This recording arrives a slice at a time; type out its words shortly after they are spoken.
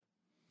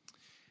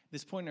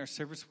this point in our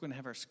service, we're going to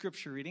have our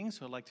scripture reading,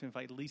 so I'd like to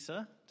invite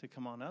Lisa to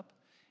come on up,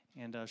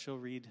 and she'll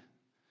read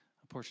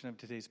a portion of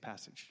today's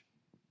passage.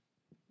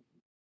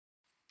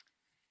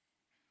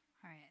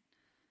 All right.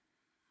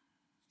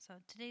 So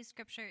today's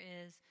scripture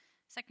is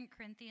 2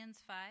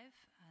 Corinthians 5,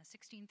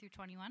 16 through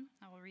 21.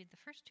 I will read the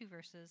first two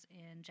verses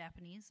in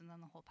Japanese and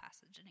then the whole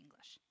passage in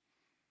English.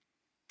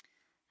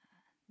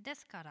 で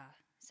すから、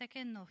世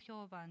間の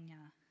評判や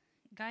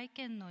外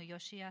見の良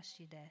し悪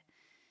しで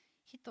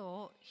人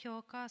を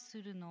評価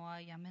するの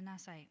はやめな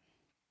さい。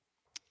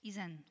以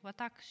前、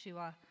私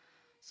は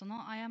そ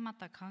の誤っ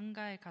た考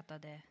え方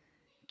で、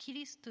キ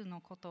リストの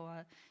こと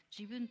は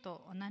自分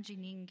と同じ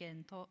人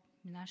間と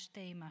みなし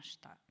ていまし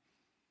た。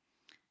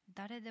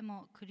誰で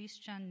もクリ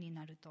スチャンに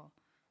なると、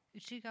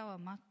内側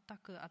全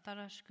く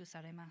新しく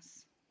されま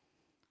す。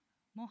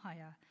もは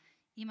や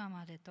今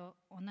までと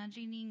同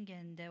じ人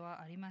間で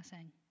はありませ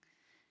ん。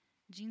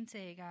人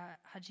生が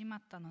始ま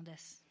ったので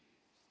す。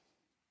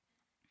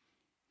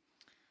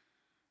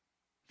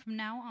From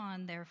now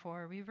on,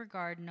 therefore, we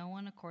regard no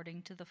one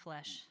according to the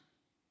flesh.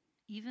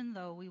 Even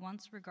though we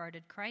once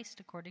regarded Christ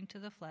according to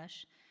the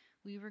flesh,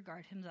 we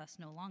regard him thus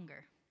no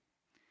longer.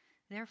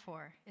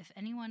 Therefore, if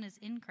anyone is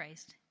in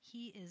Christ,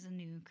 he is a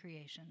new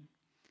creation.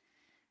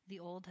 The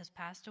old has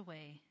passed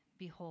away.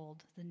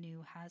 Behold, the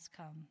new has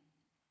come.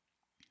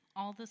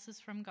 All this is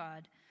from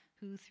God,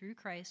 who through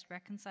Christ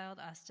reconciled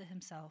us to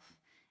himself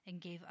and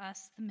gave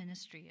us the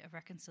ministry of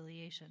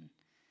reconciliation.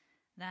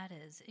 That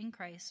is, in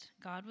Christ,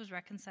 God was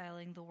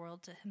reconciling the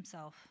world to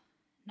himself,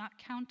 not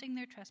counting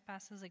their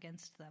trespasses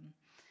against them,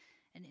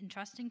 and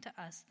entrusting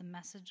to us the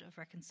message of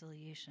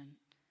reconciliation.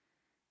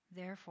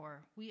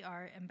 Therefore, we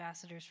are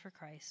ambassadors for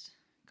Christ,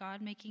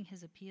 God making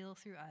his appeal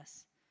through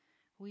us.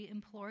 We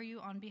implore you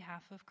on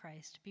behalf of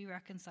Christ, be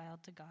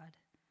reconciled to God.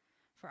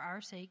 For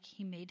our sake,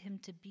 he made him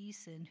to be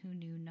sin who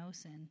knew no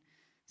sin,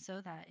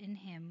 so that in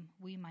him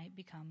we might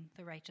become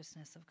the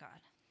righteousness of God.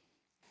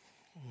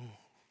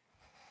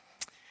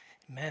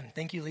 Amen.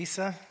 Thank you,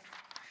 Lisa.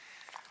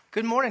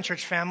 Good morning,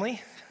 church family. You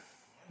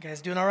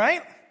guys doing all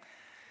right?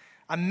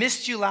 I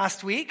missed you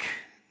last week,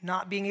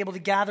 not being able to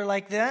gather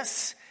like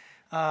this.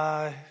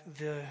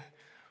 The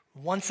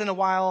once in a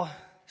while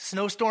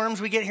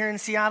snowstorms we get here in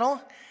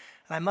Seattle.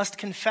 And I must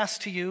confess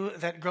to you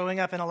that growing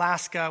up in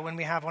Alaska, when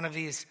we have one of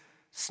these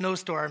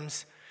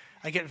snowstorms,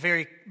 I get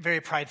very,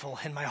 very prideful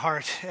in my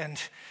heart and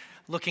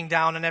looking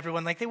down on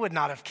everyone like they would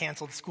not have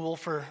canceled school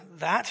for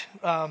that.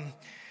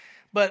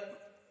 But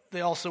they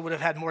also would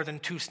have had more than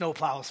 2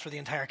 snowplows for the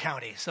entire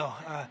county. So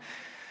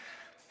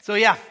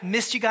yeah,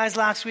 missed you guys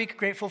last week.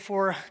 Grateful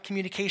for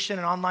communication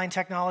and online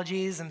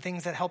technologies and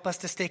things that help us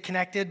to stay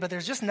connected. But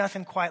there's just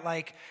nothing quite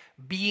like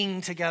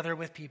being together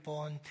with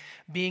people and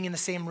being in the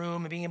same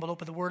room and being able to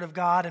open the Word of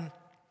God. And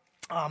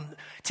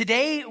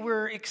today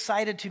we're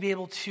excited to be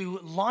able to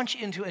launch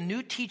into a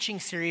new teaching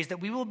series that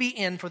we will be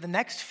in for the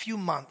next few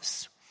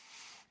months,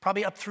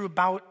 probably up through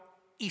about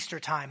Easter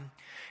time.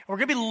 And we're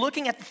going to be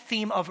looking at the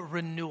theme of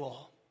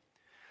renewal.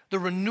 The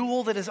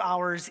renewal that is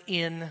ours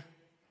in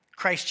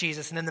Christ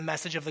Jesus and in the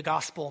message of the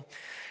gospel.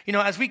 You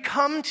know, as we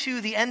come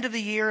to the end of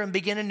the year and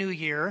begin a new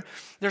year,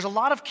 there's a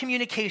lot of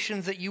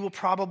communications that you will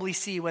probably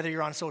see, whether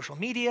you're on social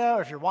media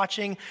or if you're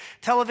watching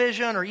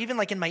television or even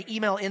like in my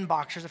email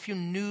inbox. There's a few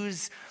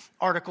news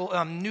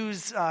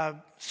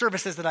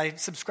services that I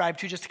subscribe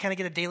to just to kind of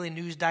get a daily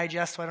news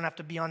digest so I don't have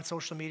to be on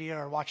social media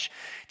or watch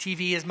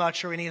TV as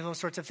much or any of those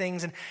sorts of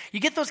things. And you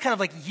get those kind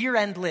of like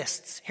year-end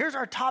lists. Here's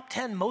our top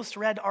 10 most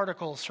read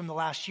articles from the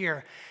last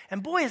year.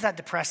 And boy, is that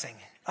depressing.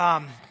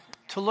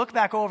 To look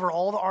back over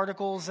all the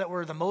articles that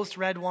were the most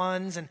read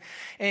ones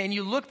and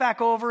you look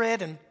back over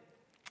it and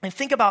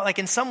think about, like,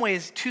 in some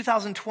ways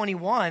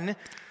 2021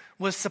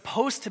 was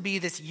supposed to be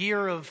this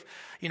year of,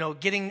 you know,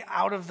 getting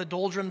out of the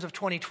doldrums of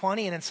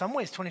 2020, and in some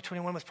ways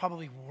 2021 was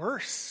probably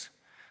worse.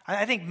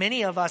 I think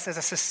many of us as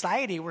a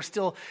society were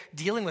still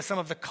dealing with some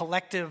of the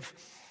collective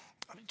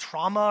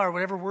trauma or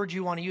whatever word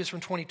you want to use from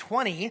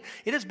 2020.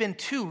 It has been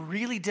 2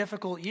 really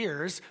difficult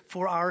years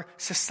for our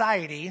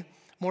society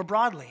more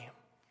broadly.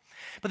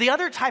 But the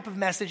other type of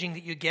messaging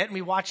that you get, and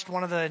we watched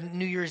one of the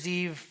New Year's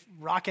Eve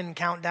rockin'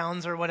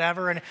 countdowns or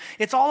whatever, and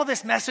it's all of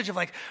this message of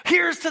like,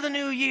 here's to the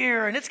new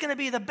year, and it's going to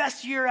be the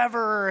best year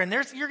ever, and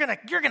you're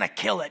gonna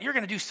kill it. You're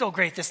going to do so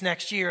great this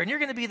next year, and you're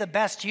going to be the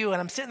best you.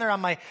 And I'm sitting there on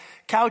my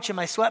couch in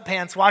my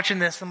sweatpants watching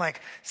this. I'm like,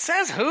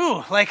 says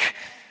who? Like,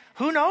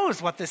 who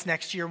knows what this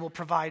next year will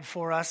provide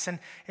for us?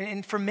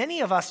 And for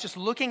many of us, just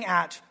looking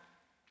at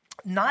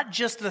not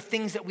just the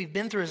things that we've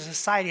been through as a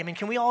society. I mean,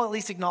 can we all at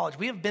least acknowledge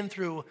we have been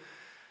through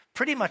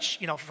pretty much,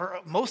 you know,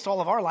 for most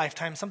all of our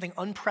lifetime, something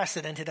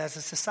unprecedented as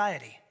a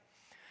society.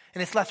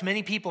 And it's left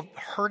many people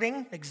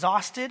hurting,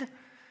 exhausted,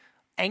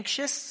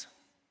 anxious,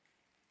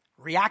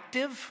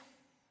 reactive,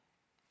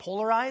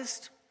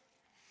 polarized.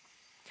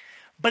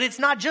 But it's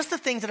not just the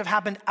things that have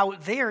happened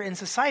out there in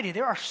society.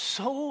 There are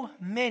so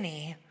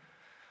many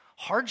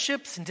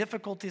hardships and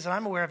difficulties that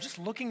I'm aware of just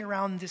looking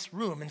around this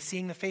room and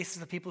seeing the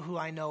faces of people who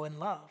I know and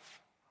love.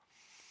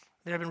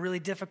 There have been really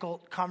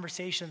difficult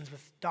conversations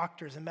with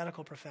doctors and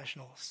medical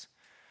professionals.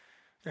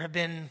 There have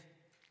been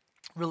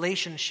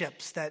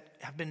relationships that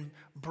have been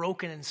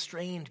broken and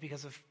strained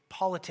because of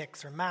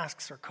politics or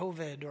masks or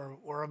COVID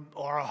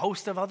or a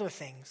host of other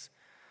things.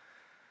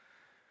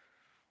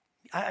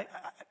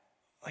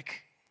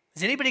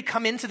 Does anybody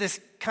come into this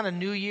kind of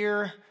new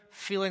year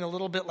feeling a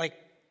little bit like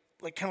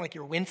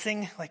you're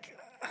wincing? Like,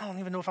 I don't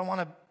even know if I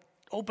want to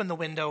open the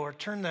window or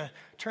turn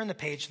the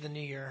page to the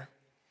new year.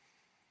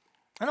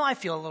 I know I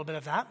feel a little bit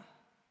of that.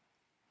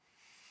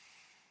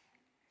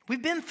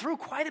 We've been through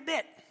quite a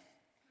bit.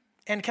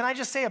 And can I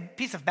just say a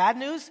piece of bad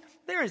news?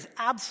 There is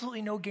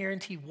absolutely no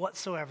guarantee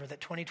whatsoever that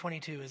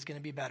 2022 is going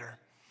to be better.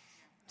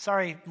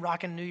 Sorry,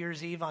 rocking New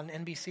Year's Eve on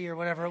NBC or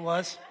whatever it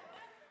was.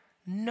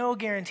 No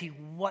guarantee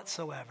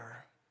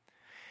whatsoever.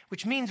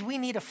 Which means we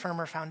need a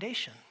firmer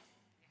foundation.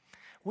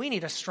 We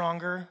need a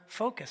stronger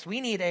focus.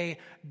 We need a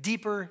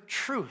deeper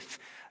truth.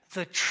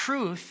 The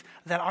truth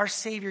that our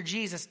Savior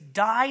Jesus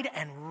died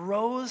and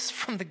rose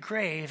from the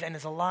grave and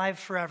is alive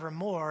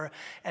forevermore,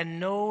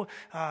 and no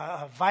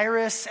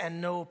virus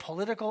and no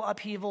political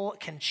upheaval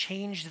can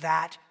change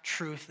that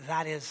truth.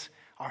 That is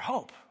our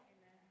hope.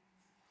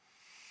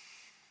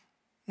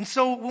 And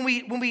so when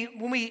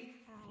we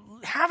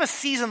have a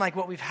season like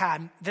what we've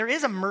had, there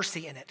is a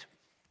mercy in it.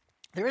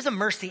 There is a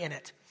mercy in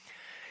it.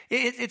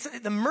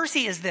 The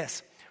mercy is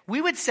this. We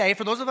would say,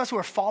 for those of us who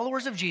are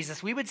followers of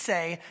Jesus, we would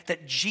say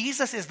that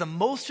Jesus is the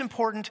most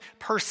important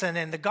person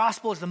and the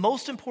gospel is the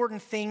most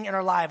important thing in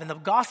our life, and the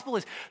gospel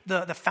is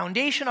the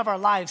foundation of our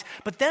lives.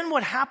 But then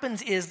what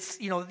happens is,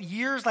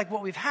 years like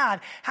what we've had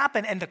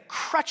happen, and the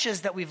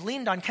crutches that we've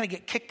leaned on kind of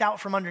get kicked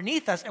out from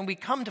underneath us, and we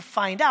come to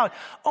find out,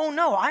 oh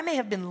no, I may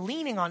have been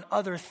leaning on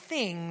other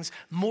things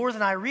more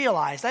than I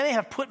realized. I may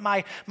have put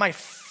my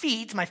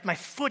feet, my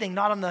footing,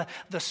 not on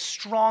the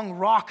strong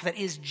rock that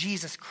is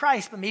Jesus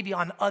Christ, but maybe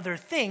on other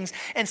things.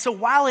 And so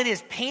while it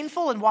is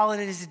painful and while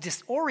it is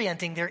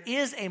disorienting, there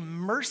is a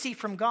mercy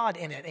from God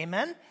in it.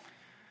 Amen?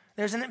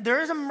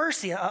 There is a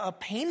mercy, a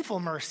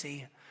painful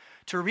mercy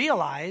to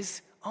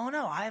realize, oh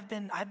no, I've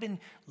been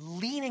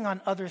leaning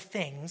on other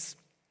things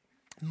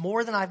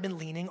more than I've been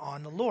leaning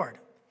on the Lord.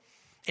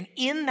 And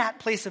in that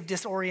place of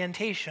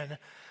disorientation,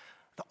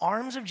 the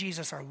arms of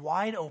Jesus are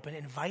wide open,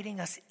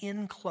 inviting us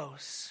in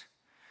close,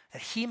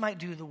 that he might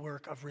do the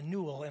work of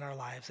renewal in our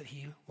lives that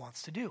he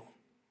wants to do.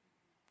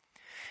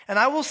 And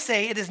I will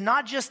say it is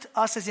not just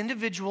us as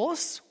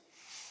individuals.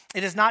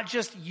 It is not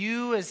just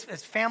you as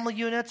family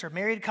units or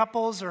married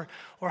couples or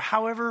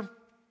however,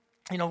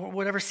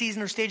 whatever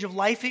season or stage of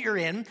life that you're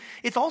in.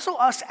 It's also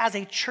us as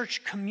a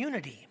church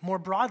community more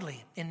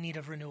broadly in need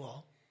of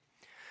renewal.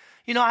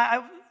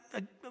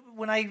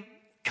 When I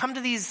come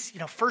to these,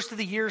 first of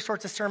the year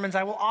sorts of sermons,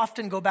 I will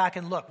often go back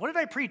and look. What did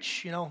I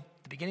preach, the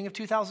beginning of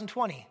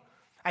 2020?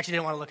 I actually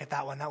didn't want to look at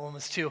that one. That one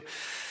was too,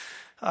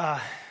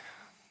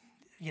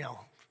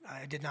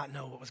 I did not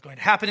know what was going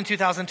to happen in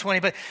 2020,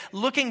 but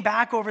looking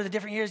back over the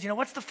different years,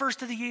 what's the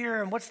first of the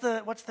year and what's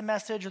the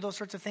message or those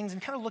sorts of things,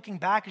 and kind of looking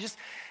back, just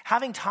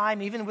having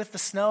time, even with the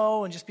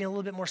snow and just being a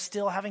little bit more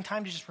still, having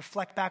time to just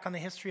reflect back on the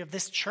history of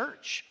this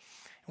church.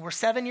 And we're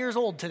 7 years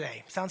old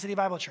today, Sound City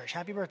Bible Church.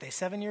 Happy birthday,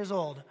 7 years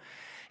old.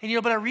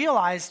 And but I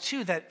realized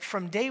too that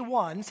from day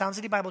one, Sound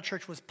City Bible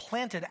Church was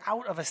planted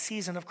out of a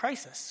season of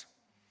crisis.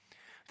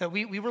 That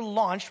we were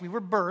launched, we were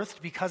birthed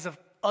because of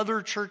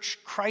other church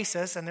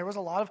crisis, and there was a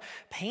lot of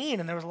pain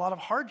and there was a lot of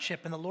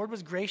hardship, and the Lord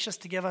was gracious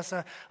to give us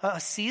a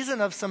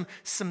season of some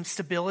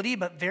stability,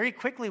 but very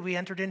quickly we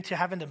entered into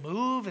having to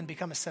move and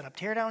become a set-up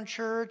tear-down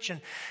church,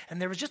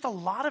 and there was just a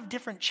lot of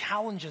different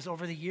challenges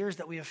over the years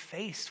that we have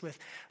faced with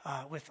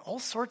all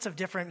sorts of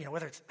different,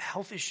 whether it's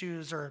health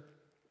issues or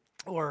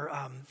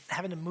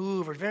having to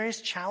move or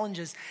various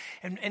challenges.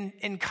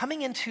 And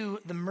coming into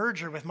the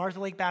merger with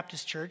Martha Lake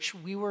Baptist Church,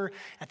 we were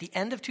at the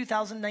end of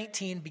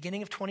 2019,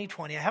 beginning of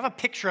 2020. I have a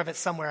picture of it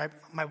somewhere.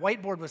 My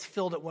whiteboard was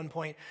filled at one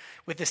point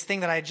with this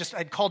thing that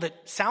I'd called it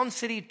Sound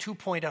City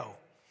 2.0. And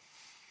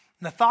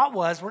the thought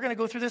was, we're going to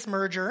go through this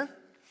merger and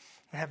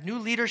have new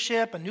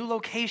leadership, a new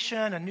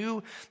location,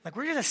 we're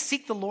going to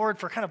seek the Lord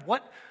for kind of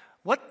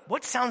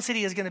what Sound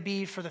City is going to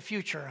be for the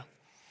future.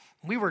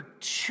 We were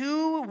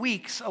 2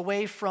 weeks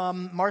away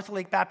from Martha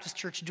Lake Baptist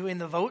Church doing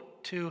the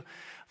vote to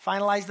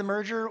finalize the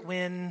merger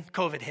when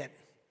COVID hit.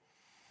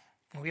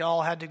 We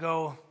all had to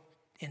go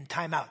in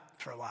timeout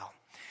for a while.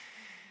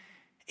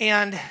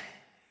 And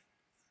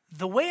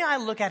the way I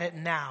look at it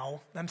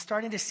now, I'm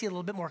starting to see a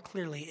little bit more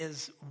clearly,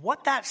 is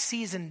what that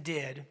season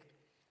did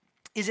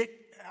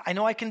I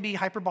know I can be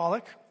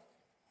hyperbolic.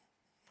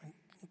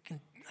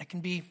 I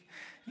can be,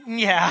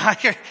 yeah,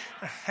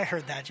 I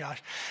heard that,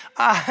 Josh.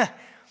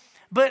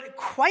 But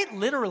quite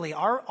literally,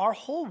 our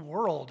whole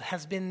world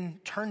has been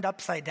turned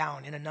upside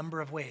down in a number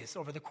of ways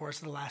over the course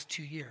of the last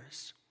 2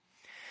 years.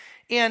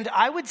 And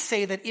I would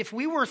say that if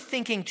we were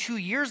thinking 2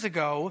 years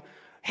ago,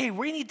 hey,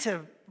 we need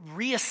to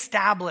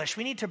reestablish.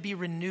 We need to be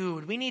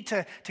renewed. We need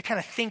to kind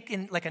of think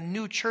in like a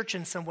new church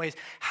in some ways.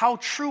 How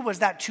true was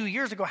that 2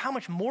 years ago? How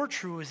much more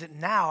true is it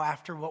now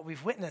after what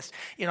we've witnessed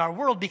in our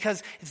world?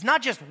 Because it's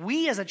not just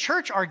we as a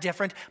church are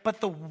different,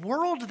 but the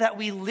world that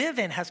we live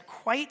in has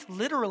quite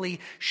literally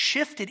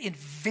shifted in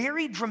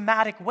very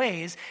dramatic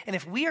ways. And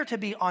if we are to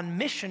be on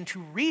mission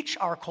to reach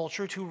our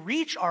culture, to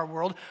reach our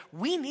world,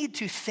 we need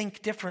to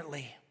think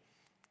differently.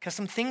 Because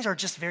some things are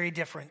just very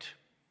different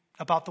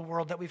about the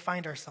world that we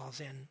find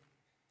ourselves in.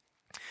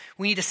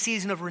 We need a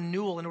season of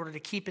renewal in order to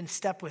keep in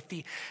step with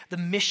the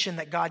mission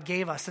that God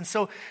gave us. And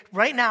so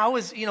right now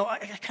is,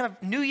 kind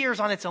of New Year's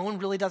on its own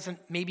really doesn't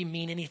maybe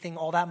mean anything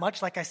all that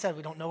much. Like I said,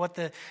 we don't know what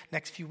the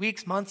next few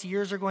weeks, months,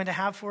 years are going to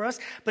have for us.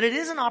 But it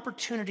is an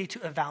opportunity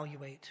to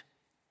evaluate.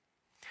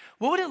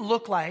 What would it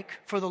look like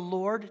for the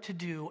Lord to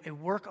do a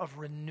work of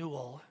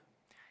renewal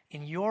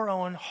in your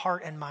own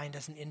heart and mind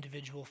as an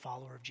individual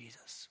follower of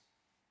Jesus?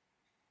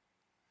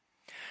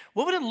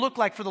 What would it look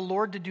like for the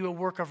Lord to do a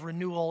work of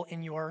renewal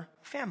in your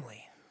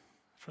family?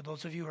 For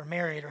those of you who are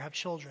married or have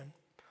children.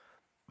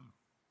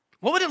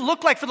 What would it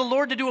look like for the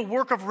Lord to do a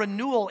work of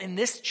renewal in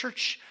this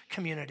church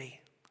community?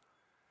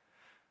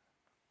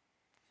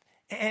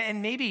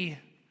 And maybe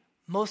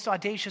most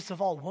audacious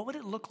of all, what would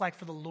it look like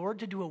for the Lord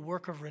to do a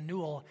work of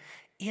renewal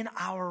in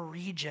our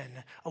region?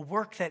 A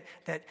work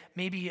that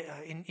maybe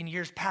in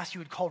years past you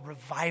would call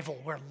revival,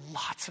 where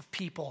lots of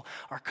people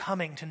are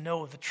coming to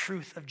know the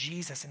truth of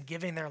Jesus and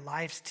giving their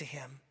lives to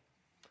him.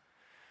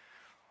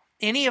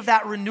 Any of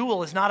that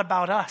renewal is not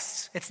about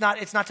us. It's not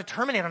to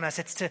terminate on us.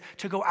 It's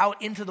to go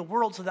out into the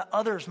world so that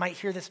others might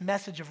hear this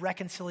message of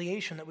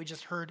reconciliation that we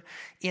just heard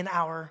in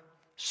our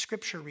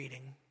scripture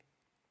reading.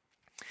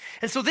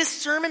 And so this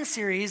sermon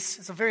series,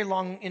 it's a very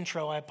long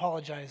intro, I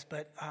apologize,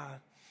 but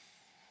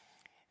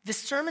this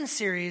sermon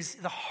series,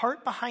 the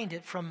heart behind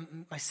it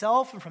from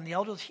myself and from the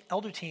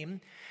elder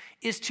team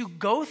is to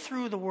go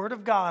through the Word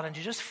of God and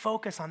to just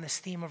focus on this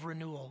theme of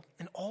renewal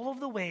in all of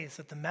the ways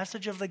that the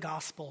message of the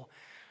gospel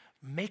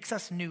makes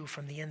us new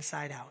from the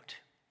inside out.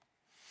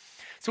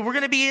 So we're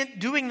going to be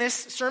doing this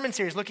sermon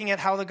series, looking at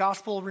how the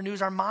gospel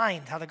renews our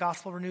mind, how the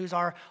gospel renews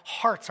our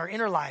hearts, our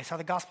inner lives, how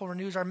the gospel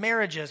renews our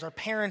marriages, our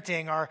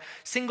parenting, our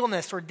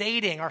singleness, or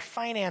dating, our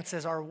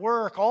finances, our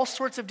work, all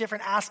sorts of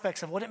different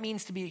aspects of what it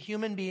means to be a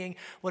human being,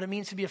 what it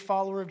means to be a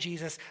follower of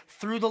Jesus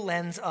through the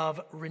lens of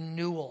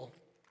renewal.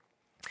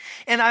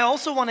 And I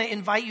also want to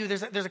invite you,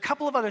 there's a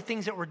couple of other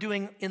things that we're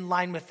doing in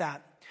line with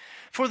that.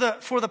 For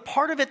the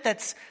part of it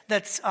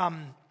that's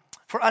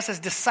for us as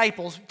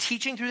disciples,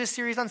 teaching through this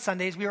series on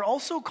Sundays, we are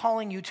also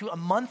calling you to a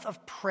month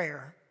of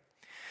prayer.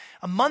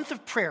 A month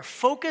of prayer,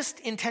 focused,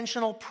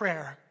 intentional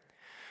prayer.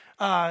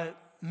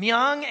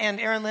 Myung and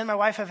Erin Lynn, my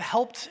wife, have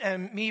helped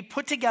me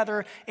put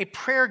together a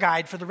prayer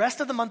guide for the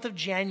rest of the month of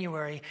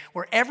January,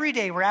 where every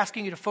day we're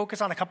asking you to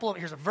focus on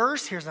here's a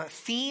verse, here's a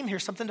theme,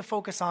 here's something to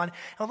focus on. And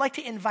I'd like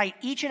to invite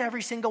each and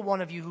every single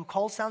one of you who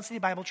calls Sound City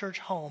Bible Church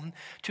home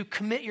to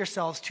commit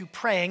yourselves to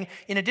praying,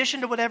 in addition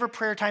to whatever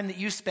prayer time that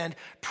you spend,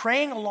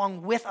 praying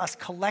along with us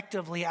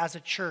collectively as a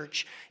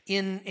church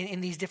in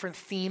these different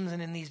themes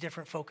and in these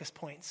different focus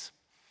points.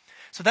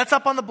 So that's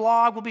up on the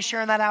blog. We'll be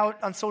sharing that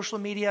out on social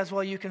media as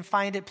well. You can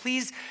find it.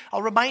 Please,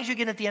 I'll remind you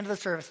again at the end of the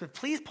service, but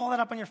please pull that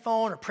up on your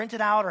phone or print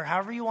it out or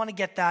however you want to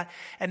get that,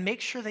 and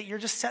make sure that you're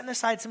just setting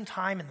aside some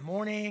time in the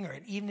morning or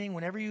at evening,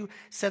 whenever you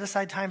set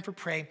aside time for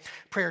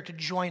prayer to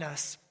join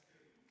us.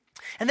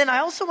 And then I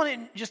also want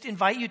to just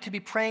invite you to be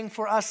praying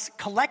for us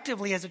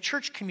collectively as a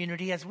church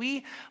community as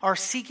we are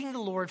seeking the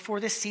Lord for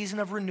this season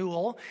of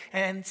renewal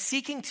and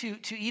seeking to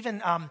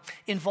even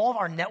involve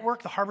our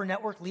network, the Harbor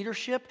Network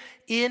leadership,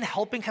 in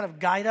helping kind of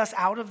guide us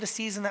out of the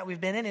season that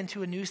we've been in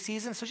into a new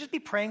season. So just be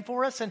praying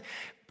for us. And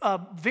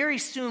very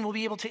soon we'll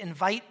be able to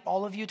invite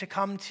all of you to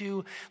come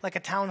to like a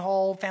town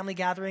hall, family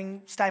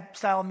gathering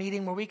style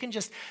meeting where we can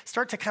just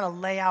start to kind of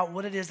lay out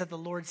what it is that the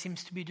Lord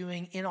seems to be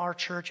doing in our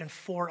church and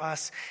for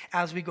us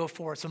as we go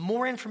forward. So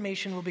more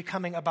information will be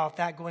coming about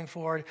that going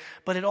forward.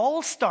 But it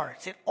all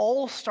starts,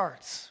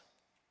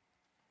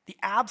 the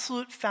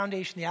absolute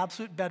foundation, the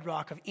absolute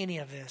bedrock of any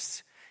of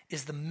this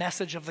is the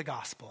message of the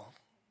gospel.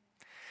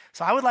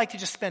 So I would like to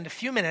just spend a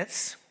few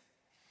minutes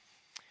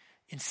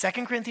in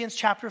 2 Corinthians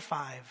chapter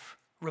 5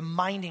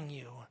 reminding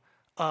you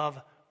of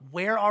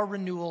where our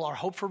renewal, our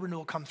hope for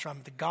renewal comes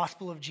from, the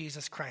gospel of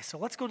Jesus Christ. So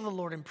let's go to the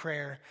Lord in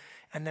prayer,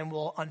 and then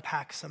we'll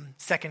unpack some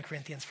 2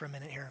 Corinthians for a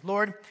minute here.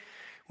 Lord,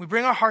 we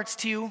bring our hearts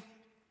to you,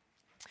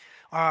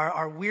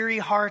 our weary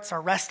hearts,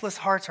 our restless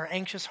hearts, our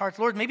anxious hearts.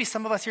 Lord, maybe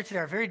some of us here today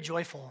are very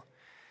joyful.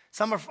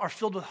 Some are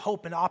filled with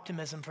hope and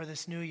optimism for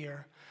this new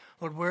year.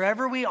 Lord,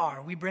 wherever we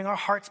are, we bring our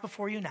hearts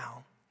before you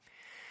now,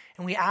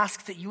 and we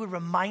ask that you would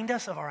remind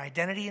us of our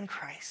identity in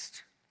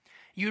Christ.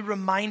 You would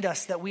remind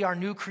us that we are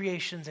new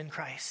creations in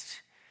Christ.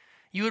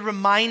 You would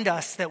remind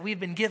us that we've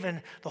been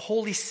given the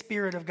Holy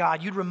Spirit of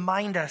God. You'd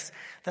remind us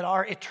that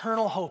our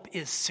eternal hope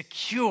is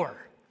secure.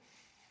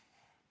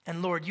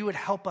 And Lord, you would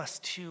help us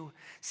to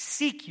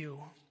seek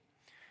you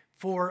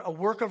for a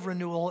work of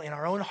renewal in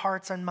our own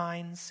hearts and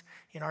minds,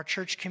 in our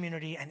church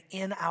community, and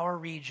in our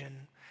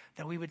region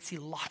that we would see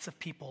lots of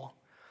people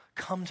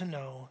come to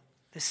know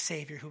this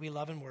Savior who we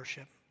love and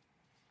worship.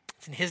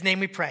 It's in his name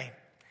we pray.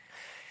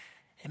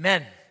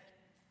 Amen.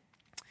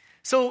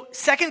 So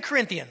 2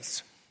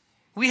 Corinthians,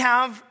 we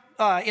have,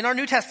 in our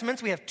New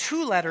Testaments, we have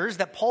 2 letters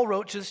that Paul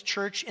wrote to his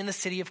church in the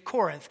city of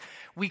Corinth.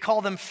 We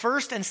call them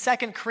 1st and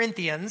 2nd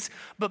Corinthians,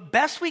 but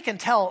best we can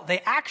tell,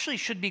 they actually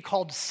should be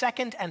called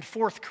 2nd and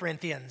 4th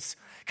Corinthians.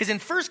 Because in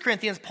 1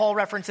 Corinthians, Paul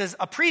references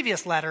a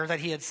previous letter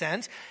that he had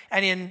sent,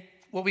 and in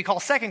what we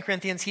call 2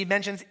 Corinthians, he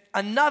mentions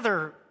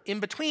another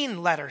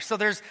in-between letter. So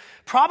there's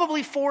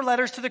probably 4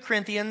 letters to the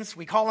Corinthians.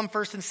 We call them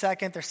 1st and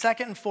 2nd. They're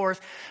 2nd and 4th.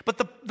 But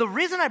the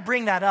reason I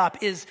bring that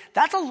up is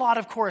that's a lot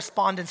of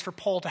correspondence for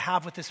Paul to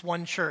have with this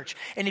one church.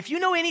 And if you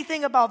know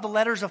anything about the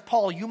letters of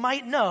Paul, you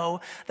might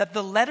know that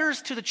the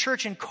letters to the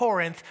church in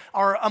Corinth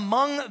are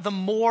among the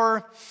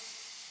more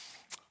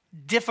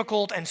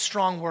difficult and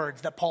strong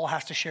words that Paul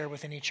has to share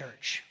with any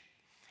church.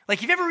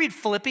 Like if you ever read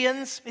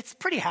Philippians, it's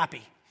pretty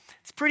happy.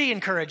 It's pretty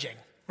encouraging,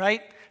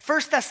 right?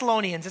 1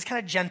 Thessalonians is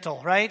kind of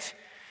gentle, right?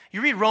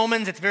 You read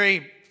Romans, it's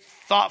very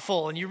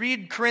thoughtful. And you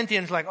read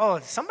Corinthians like, oh,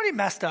 somebody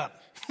messed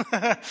up.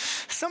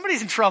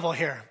 Somebody's in trouble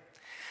here.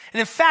 And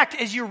in fact,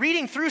 as you're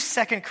reading through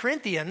 2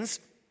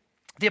 Corinthians,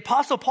 the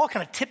Apostle Paul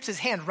kind of tips his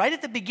hand right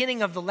at the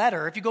beginning of the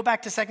letter. If you go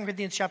back to 2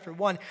 Corinthians chapter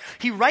 1,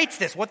 he writes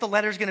this, what the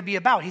letter is going to be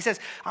about. He says,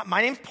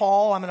 my name's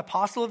Paul. I'm an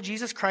apostle of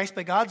Jesus Christ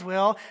by God's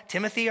will.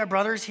 Timothy, our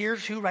brother, is here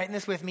too, writing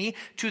this with me.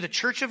 To the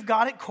church of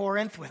God at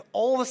Corinth, with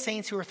all the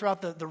saints who are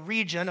throughout the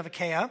region of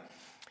Achaia.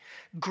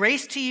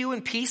 Grace to you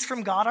and peace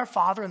from God our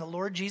Father and the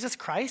Lord Jesus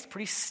Christ.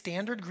 Pretty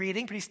standard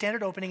greeting, pretty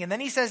standard opening. And then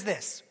he says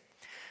this.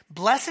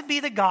 Blessed be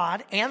the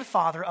God and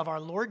Father of our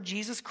Lord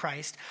Jesus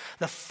Christ,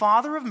 the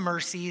Father of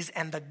mercies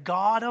and the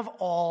God of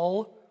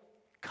all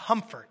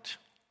comfort.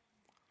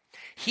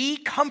 He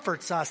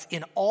comforts us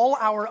in all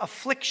our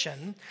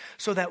affliction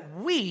so that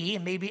we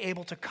may be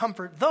able to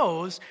comfort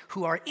those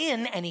who are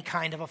in any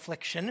kind of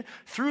affliction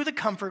through the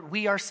comfort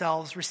we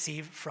ourselves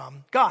receive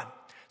from God.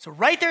 So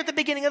right there at the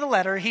beginning of the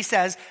letter, he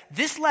says,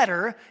 this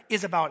letter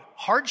is about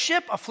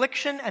hardship,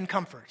 affliction, and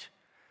comfort,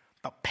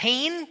 about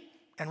pain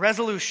and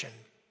resolution.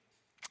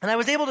 And I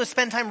was able to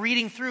spend time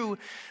reading through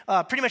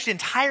pretty much the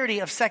entirety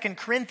of 2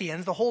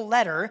 Corinthians, the whole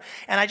letter,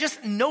 and I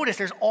just noticed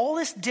there's all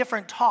this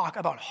different talk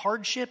about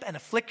hardship and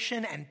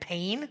affliction and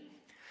pain.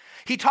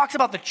 He talks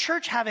about the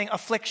church having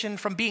affliction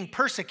from being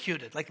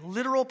persecuted, like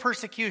literal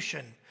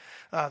persecution.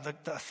 The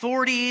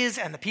authorities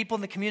and the people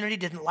in the community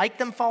didn't like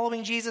them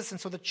following Jesus, and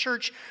so the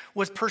church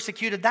was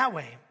persecuted that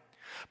way.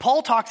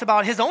 Paul talks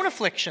about his own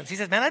afflictions. He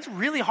says, man, that's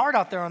really hard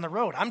out there on the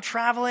road. I'm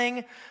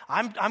traveling.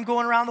 I'm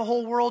going around the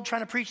whole world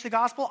trying to preach the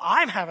gospel.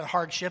 I'm having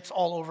hardships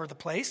all over the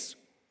place.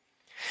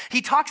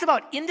 He talks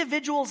about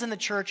individuals in the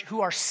church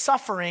who are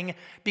suffering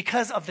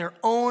because of their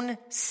own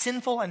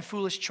sinful and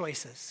foolish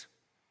choices.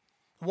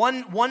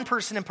 One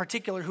person in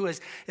particular who has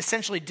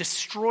essentially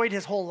destroyed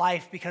his whole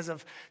life because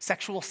of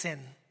sexual sin.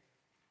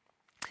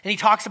 And he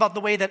talks about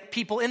the way that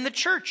people in the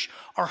church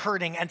are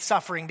hurting and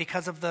suffering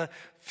because of the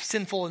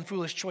sinful and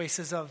foolish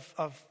choices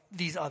of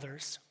these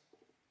others.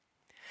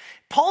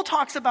 Paul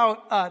talks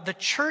about the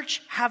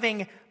church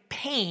having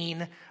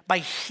pain by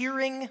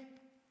hearing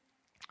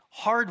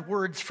hard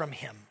words from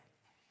him.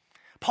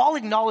 Paul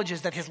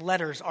acknowledges that his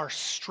letters are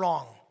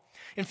strong.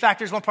 In fact,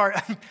 there's one part,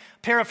 I'm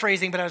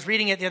paraphrasing, but I was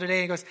reading it the other day,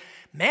 and he goes,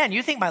 man,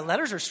 you think my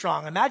letters are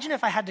strong? Imagine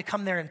if I had to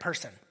come there in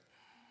person.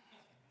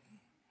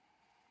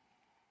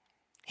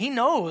 He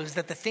knows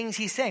that the things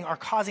he's saying are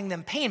causing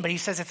them pain, but he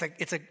says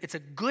it's a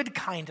good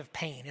kind of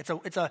pain.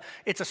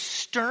 It's a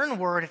stern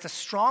word. It's a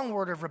strong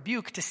word of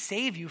rebuke to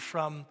save you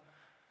from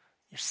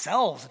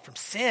yourselves and from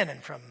sin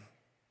and from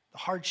the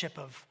hardship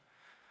of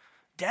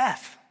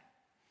death.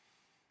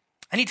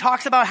 And he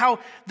talks about how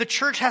the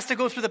church has to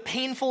go through the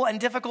painful and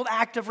difficult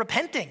act of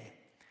repenting.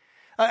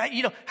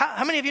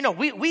 How many of you know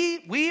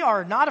we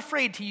are not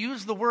afraid to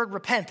use the word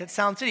repent at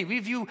Sound City? We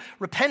view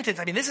repentance,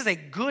 this is a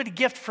good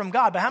gift from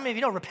God, but how many of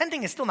you know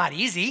repenting is still not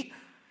easy?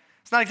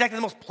 It's not exactly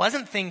the most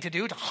pleasant thing to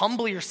do, to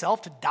humble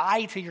yourself, to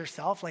die to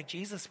yourself, like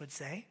Jesus would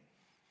say.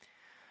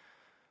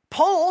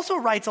 Paul also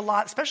writes a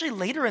lot, especially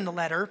later in the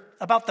letter,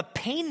 about the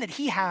pain that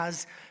he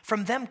has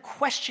from them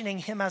questioning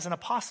him as an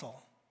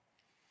apostle.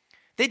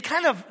 They'd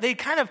kind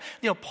of,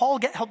 Paul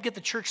helped get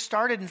the church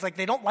started, and it's like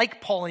they don't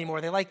like Paul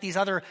anymore. They like these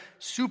other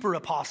super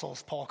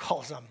apostles, Paul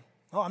calls them.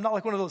 Oh, I'm not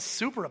like one of those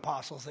super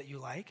apostles that you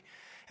like.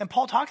 And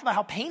Paul talks about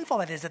how painful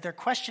that is, that they're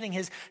questioning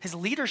his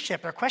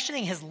leadership. They're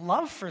questioning his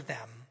love for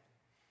them.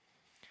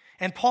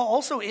 And Paul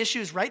also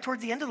issues, right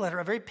towards the end of the letter,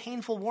 a very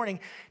painful warning.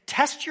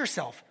 Test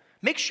yourself.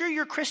 Make sure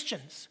you're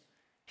Christians.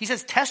 He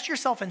says, test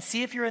yourself and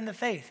see if you're in the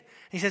faith.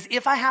 He says,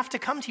 if I have to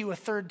come to you a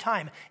third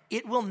time,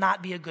 it will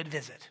not be a good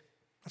visit.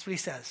 That's what he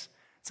says.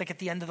 It's like at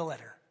the end of the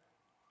letter.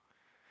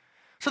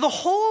 So the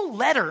whole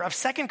letter of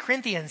 2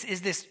 Corinthians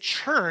is this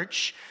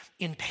church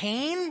in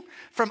pain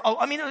from,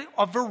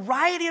 a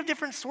variety of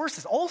different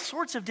sources, all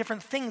sorts of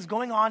different things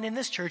going on in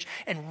this church.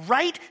 And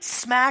right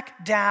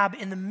smack dab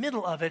in the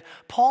middle of it,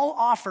 Paul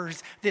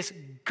offers this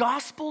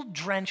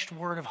gospel-drenched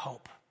word of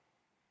hope.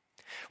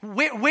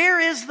 Where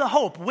is the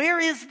hope? Where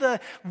is the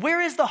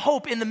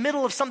hope in the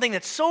middle of something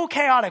that's so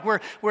chaotic,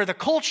 where the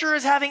culture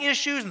is having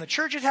issues and the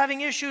church is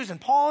having issues and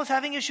Paul is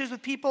having issues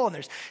with people and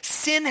there's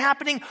sin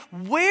happening?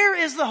 Where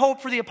is the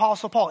hope for the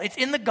Apostle Paul? It's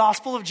in the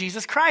gospel of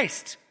Jesus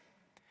Christ.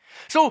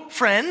 So,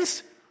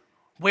 friends,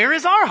 where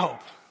is our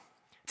hope?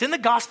 It's in the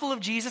gospel of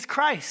Jesus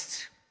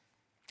Christ.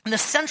 And the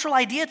central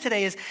idea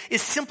today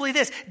is simply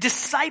this: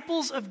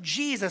 disciples of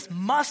Jesus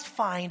must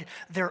find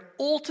their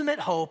ultimate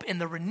hope in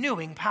the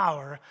renewing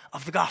power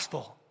of the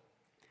gospel.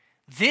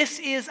 This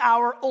is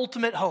our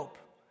ultimate hope.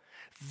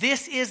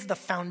 This is the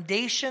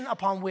foundation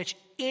upon which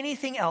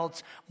anything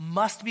else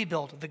must be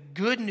built, the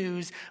good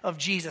news of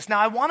Jesus. Now,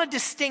 I want to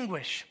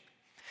distinguish.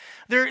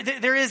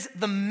 There is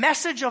the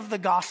message of the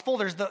gospel,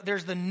 there's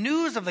the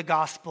news of the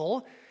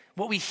gospel,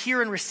 what we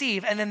hear and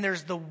receive, and then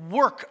there's the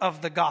work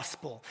of the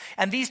gospel.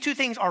 And these two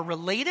things are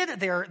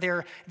related,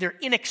 they're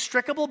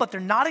inextricable, but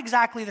they're not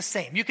exactly the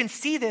same. You can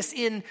see this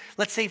in,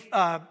 let's say,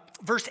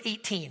 verse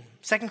 18,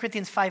 2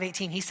 Corinthians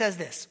 5:18. He says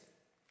this: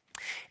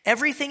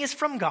 everything is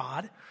from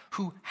God,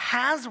 who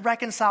has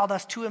reconciled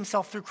us to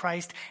himself through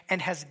Christ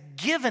and has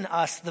given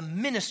us the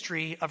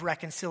ministry of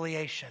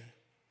reconciliation.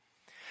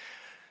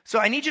 So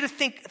I need you to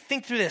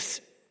think through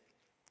this.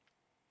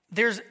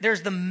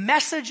 There's the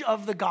message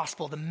of the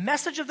gospel. The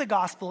message of the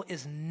gospel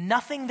is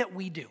nothing that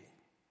we do.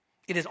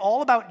 It is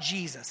all about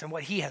Jesus and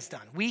what he has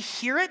done. We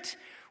hear it,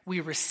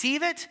 we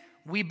receive it,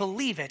 we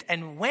believe it.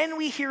 And when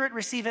we hear it,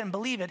 receive it, and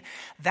believe it,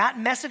 that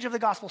message of the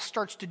gospel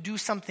starts to do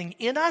something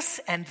in us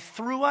and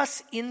through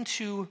us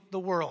into the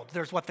world.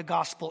 There's what the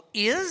gospel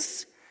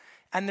is,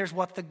 and there's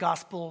what the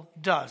gospel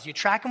does. You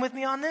tracking with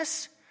me on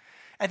this?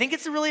 I think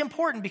it's really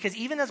important because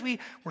even as we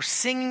were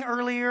singing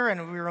earlier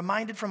and we were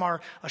reminded from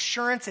our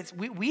assurance,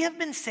 we have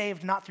been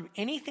saved not through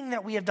anything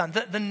that we have done.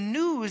 The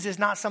news is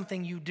not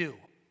something you do.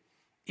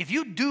 If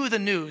you do the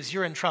news,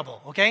 you're in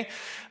trouble, okay?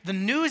 The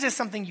news is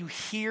something you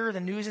hear. The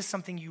news is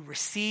something you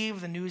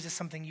receive. The news is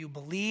something you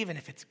believe. And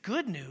if it's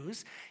good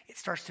news, it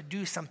starts to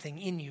do something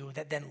in you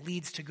that then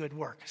leads to good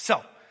work.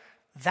 So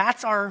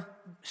that's our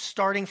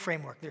starting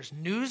framework. There's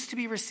news to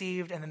be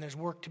received and then there's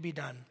work to be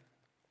done.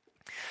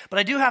 But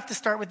I do have to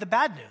start with the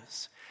bad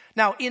news.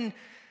 Now, in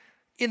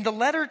the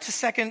letter to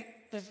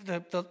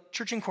the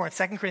church in Corinth,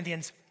 2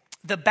 Corinthians,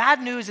 the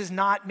bad news is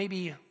not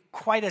maybe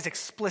quite as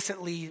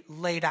explicitly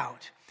laid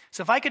out.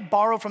 So if I could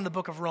borrow from the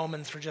book of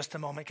Romans for just a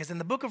moment, because in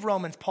the book of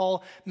Romans,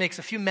 Paul makes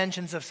a few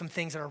mentions of some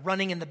things that are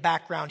running in the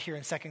background here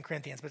in 2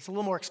 Corinthians, but it's a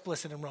little more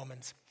explicit in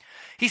Romans.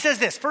 He says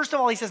this: first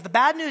of all, he says, the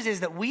bad news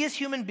is that we as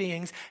human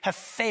beings have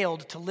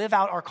failed to live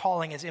out our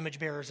calling as image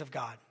bearers of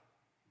God.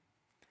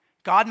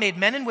 God made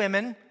men and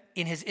women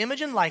in his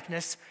image and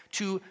likeness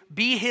to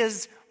be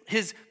his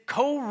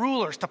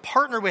co-rulers, to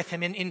partner with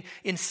him in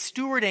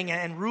stewarding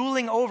and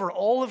ruling over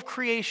all of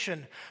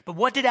creation. But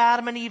what did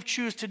Adam and Eve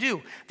choose to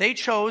do? They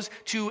chose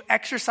to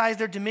exercise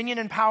their dominion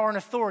and power and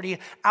authority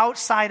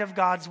outside of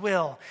God's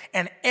will.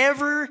 And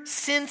ever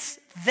since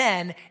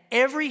then,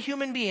 every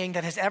human being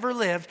that has ever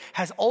lived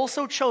has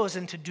also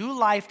chosen to do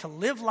life, to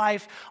live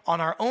life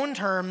on our own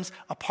terms,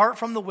 apart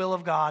from the will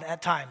of God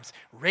at times.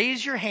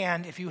 Raise your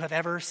hand if you have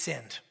ever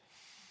sinned.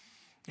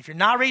 If you're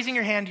not raising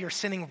your hand, you're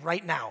sinning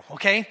right now,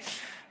 okay?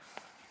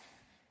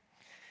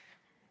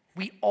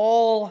 We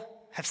all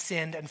have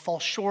sinned and fall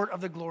short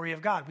of the glory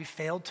of God. We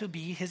failed to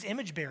be his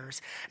image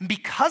bearers.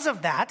 Because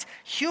of that,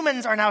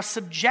 humans are now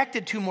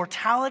subjected to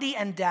mortality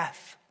and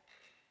death.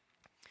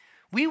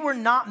 We were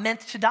not meant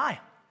to die.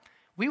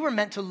 We were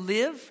meant to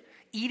live,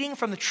 eating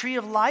from the tree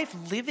of life,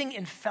 living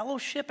in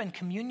fellowship and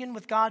communion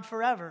with God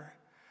forever.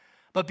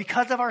 But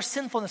because of our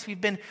sinfulness, we've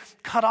been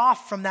cut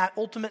off from that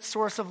ultimate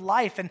source of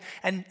life.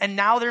 And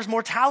now there's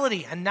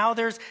mortality, and now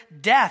there's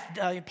death.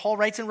 Paul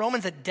writes in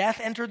Romans that death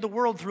entered the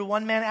world through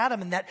one man,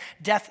 Adam, and that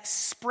death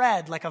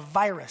spread like a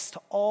virus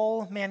to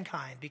all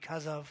mankind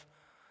because of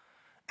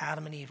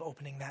Adam and Eve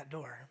opening that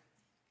door.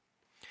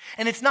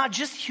 And it's not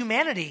just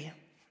humanity.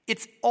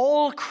 It's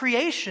all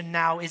creation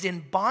now is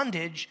in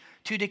bondage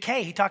to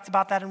decay. He talks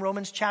about that in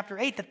Romans chapter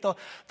 8, that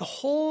the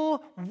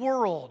whole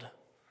world,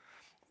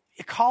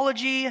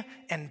 ecology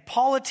and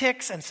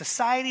politics and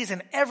societies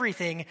and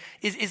everything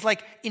is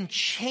like in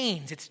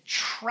chains. It's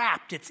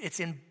trapped. It's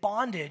in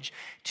bondage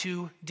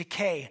to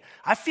decay.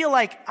 I feel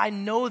like I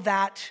know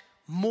that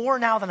more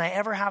now than I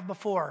ever have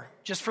before,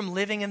 just from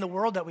living in the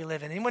world that we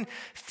live in. Anyone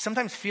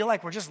sometimes feel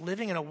like we're just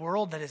living in a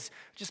world that is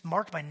just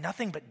marked by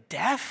nothing but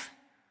death?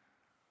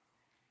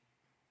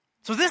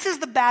 So this is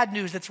the bad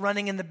news that's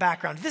running in the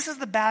background. This is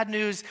the bad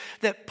news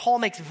that Paul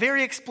makes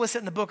very explicit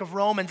in the book of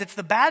Romans. It's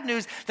the bad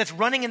news that's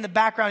running in the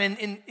background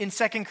in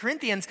 2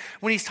 Corinthians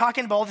when he's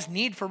talking about all this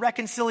need for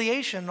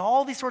reconciliation and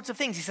all these sorts of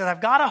things. He says, I've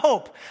got a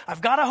hope.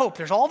 I've got a hope.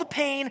 There's all the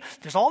pain.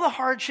 There's all the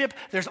hardship.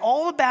 There's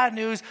all the bad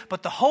news.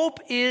 But the hope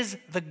is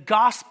the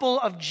gospel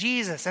of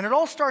Jesus. And it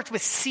all starts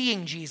with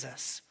seeing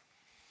Jesus.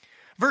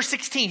 Verse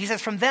 16, he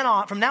says, from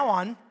now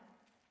on,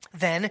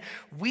 then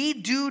we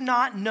do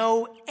not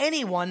know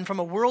anyone from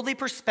a worldly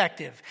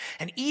perspective.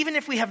 And even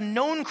if we have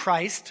known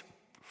Christ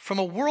from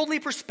a worldly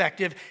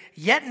perspective,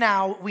 yet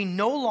now we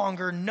no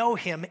longer know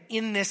him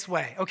in this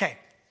way. Okay.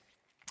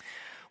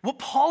 What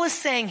Paul is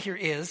saying here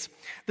is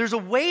there's a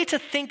way to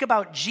think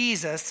about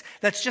Jesus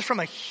that's just from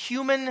a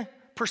human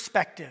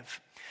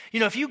perspective. You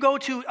know, if you go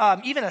to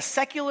even a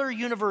secular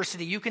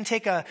university, you can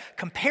take a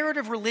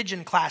comparative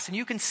religion class and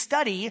you can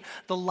study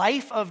the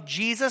life of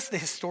Jesus, the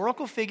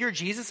historical figure,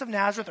 Jesus of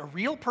Nazareth, a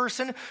real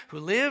person who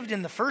lived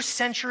in the first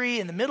century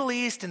in the Middle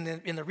East, in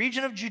the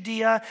region of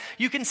Judea.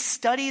 You can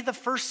study the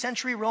first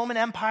century Roman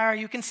Empire.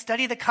 You can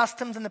study the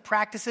customs and the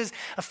practices.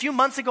 A few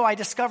months ago, I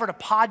discovered a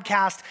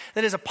podcast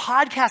that is a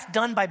podcast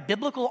done by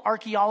biblical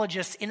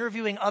archaeologists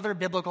interviewing other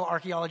biblical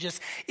archaeologists.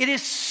 It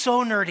is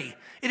so nerdy.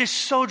 It is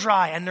so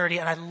dry and nerdy,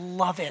 and I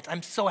love it.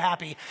 I'm so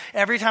happy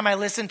every time I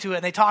listen to it.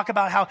 And they talk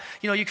about how,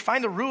 you know, you can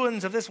find the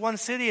ruins of this one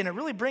city, and it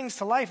really brings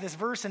to life this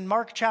verse in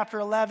Mark chapter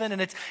 11. And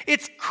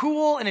it's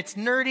cool, and it's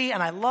nerdy,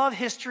 and I love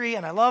history,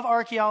 and I love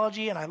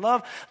archaeology, and I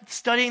love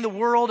studying the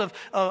world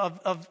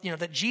of you know,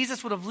 that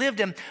Jesus would have lived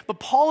in. But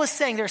Paul is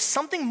saying there's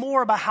something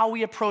more about how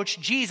we approach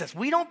Jesus.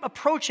 We don't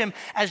approach him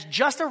as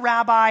just a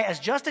rabbi, as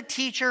just a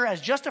teacher,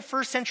 as just a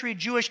first century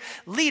Jewish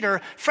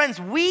leader. Friends,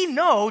 we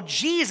know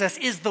Jesus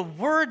is the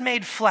Word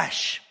made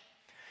flesh.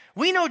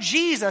 We know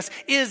Jesus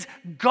is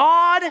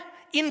God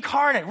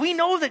incarnate. We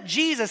know that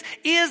Jesus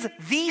is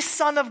the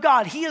Son of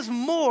God. He is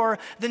more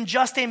than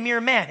just a mere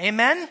man.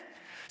 Amen?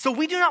 So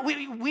we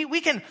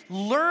can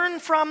learn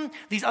from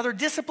these other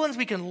disciplines.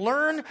 We can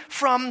learn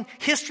from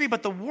history,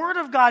 but the Word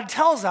of God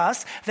tells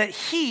us that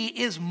he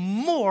is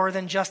more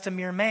than just a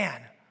mere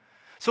man.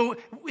 So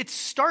it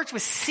starts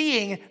with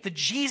seeing the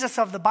Jesus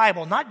of the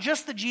Bible, not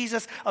just the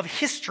Jesus of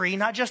history,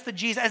 not just the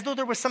Jesus, as though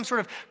there was some sort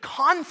of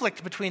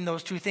conflict between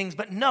those two things.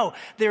 But no,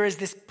 there is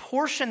this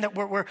portion that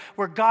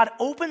where God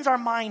opens our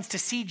minds to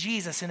see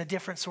Jesus in a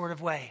different sort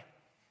of way.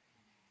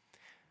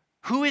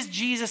 Who is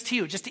Jesus to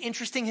you? Just an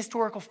interesting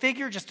historical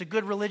figure? Just a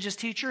good religious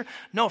teacher?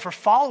 No, for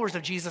followers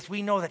of Jesus,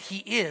 we know that he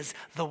is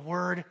the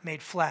Word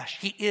made flesh.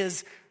 He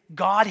is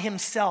God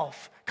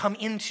himself come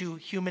into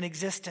human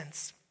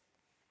existence.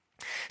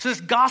 So this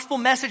gospel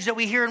message that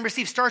we hear and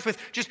receive starts with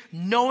just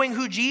knowing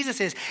who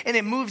Jesus is, and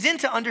it moves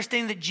into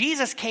understanding that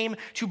Jesus came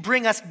to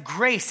bring us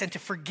grace and to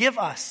forgive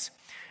us.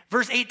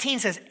 Verse 18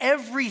 says,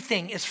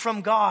 everything is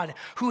from God,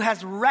 who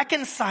has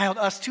reconciled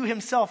us to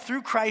himself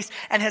through Christ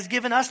and has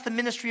given us the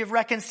ministry of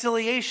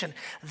reconciliation.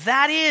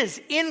 That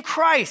is, in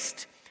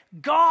Christ,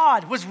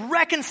 God was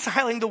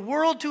reconciling the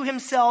world to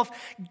himself,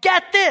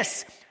 get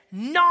this,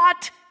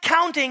 not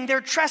counting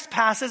their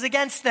trespasses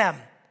against them.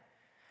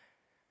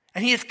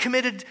 And he has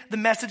committed the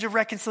message of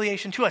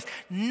reconciliation to us,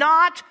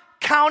 not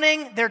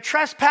counting their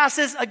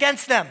trespasses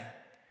against them.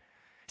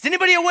 Is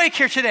anybody awake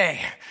here today?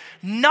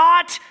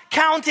 Not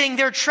counting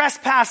their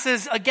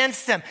trespasses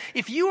against them.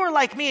 If you are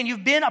like me and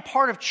you've been a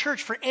part of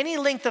church for any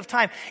length of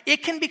time,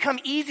 it can become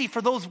easy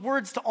for those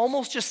words to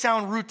almost just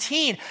sound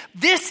routine.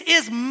 This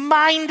is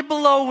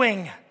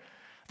mind-blowing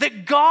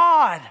that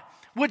God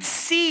would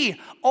see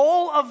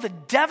all of the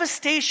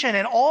devastation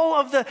and all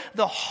of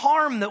the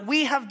harm that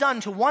we have done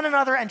to one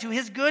another and to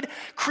his good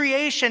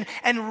creation.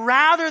 And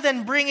rather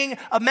than bringing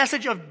a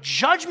message of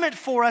judgment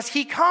for us,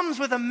 he comes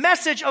with a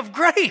message of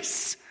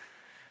grace.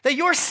 That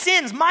your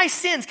sins, my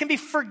sins, can be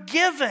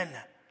forgiven,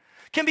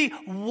 can be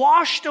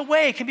washed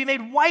away, can be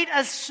made white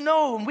as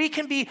snow, and we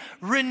can be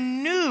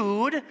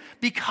renewed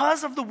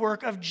because of the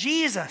work of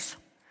Jesus.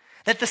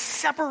 That the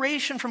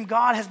separation from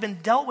God has been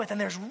dealt with and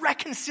there's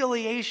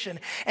reconciliation,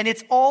 and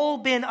it's all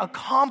been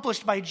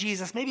accomplished by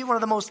Jesus. Maybe one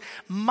of the most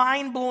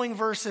mind-blowing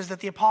verses that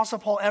the Apostle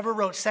Paul ever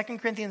wrote, 2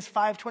 Corinthians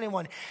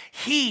 5:21.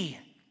 He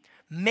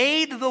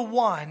made the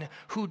one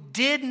who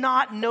did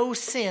not know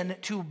sin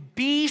to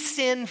be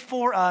sin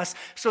for us,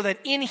 so that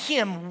in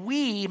him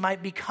we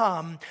might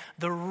become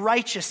the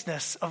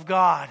righteousness of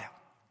God.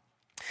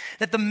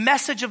 That the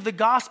message of the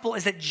gospel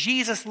is that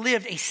Jesus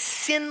lived a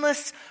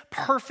sinless,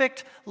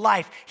 perfect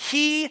life.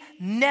 He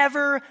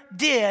never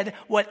did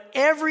what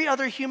every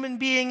other human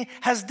being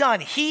has done.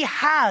 He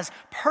has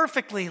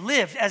perfectly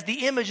lived as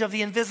the image of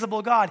the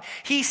invisible God.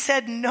 He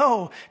said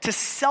no to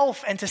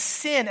self and to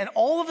sin and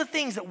all of the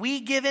things that we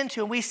give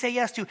into and we say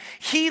yes to.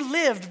 He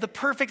lived the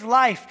perfect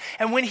life.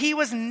 And when he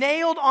was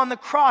nailed on the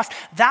cross,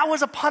 that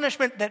was a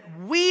punishment that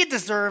we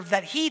deserved,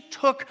 that he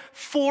took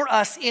for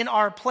us in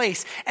our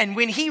place. And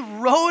when he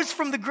rose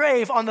from the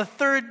grave on the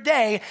third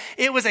day,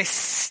 it was a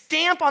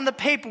stamp on the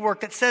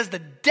paperwork that says the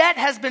debt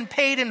has been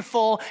paid in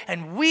full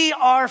and we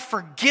are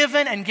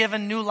forgiven and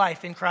given new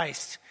life in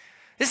Christ.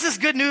 This is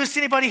good news to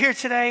anybody here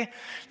today.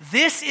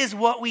 This is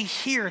what we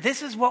hear.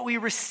 This is what we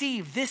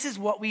receive. This is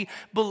what we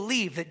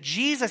believe, that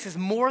Jesus is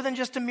more than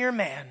just a mere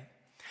man,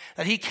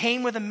 that he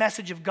came with a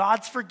message of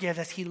God's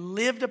forgiveness. He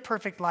lived a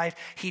perfect life.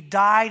 He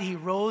died. He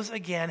rose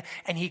again.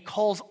 And he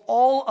calls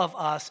all of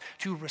us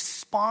to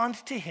respond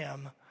to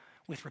him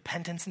with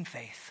repentance and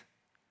faith.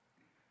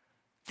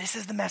 This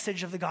is the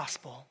message of the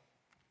gospel.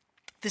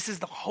 This is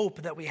the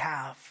hope that we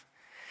have.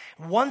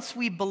 Once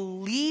we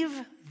believe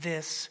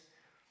this,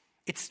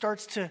 it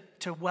starts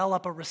to well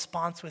up a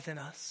response within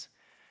us.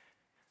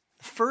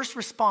 The first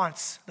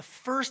response, the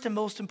first and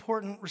most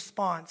important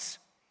response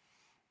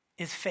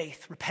is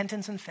faith,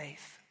 repentance and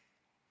faith.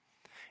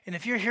 And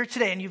if you're here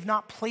today and you've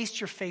not placed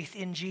your faith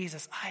in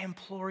Jesus, I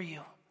implore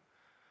you,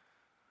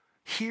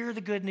 hear the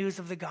good news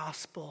of the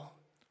gospel.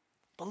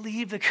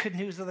 Believe the good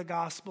news of the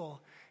gospel.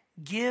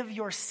 Give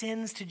your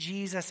sins to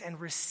Jesus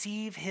and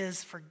receive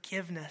his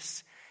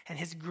forgiveness and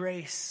his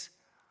grace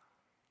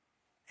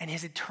and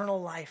his eternal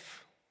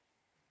life.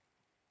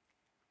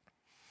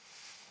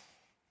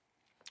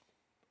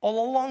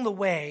 All along the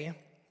way,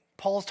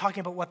 Paul's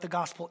talking about what the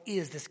gospel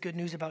is, this good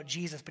news about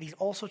Jesus, but he's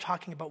also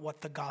talking about what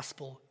the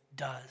gospel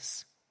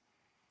does.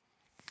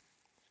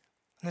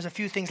 And there's a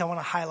few things I want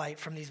to highlight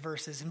from these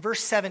verses. In verse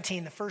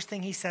 17, the first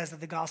thing he says that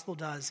the gospel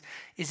does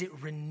is it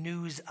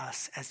renews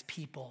us as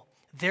people.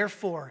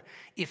 Therefore,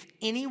 if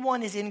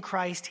anyone is in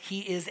Christ, he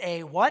is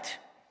a what?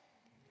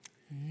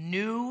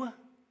 New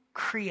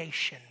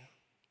creation.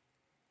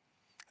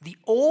 The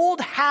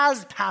old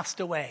has passed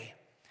away.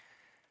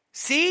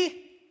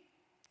 See?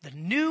 The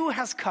new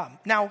has come.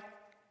 Now,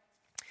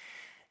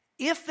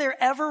 if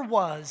there ever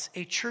was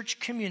a church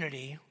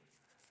community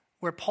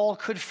where Paul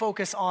could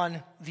focus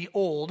on the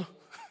old,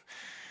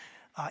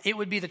 it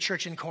would be the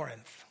church in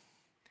Corinth.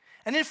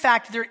 And in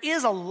fact, there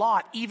is a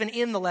lot, even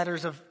in the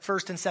letters of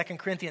 1st and 2nd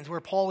Corinthians,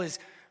 where Paul is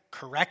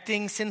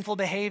correcting sinful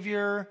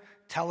behavior,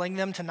 telling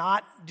them to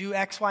not do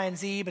X, Y, and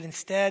Z, but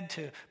instead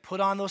to put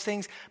on those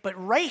things. But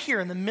right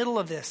here in the middle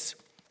of this,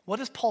 what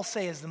does Paul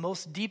say is the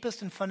most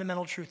deepest and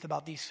fundamental truth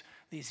about these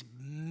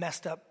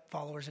messed up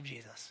followers of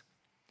Jesus?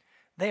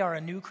 They are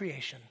a new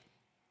creation.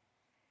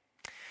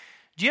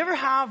 Do you ever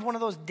have one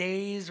of those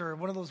days or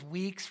one of those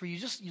weeks where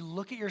you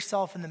look at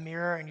yourself in the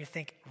mirror and you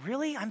think,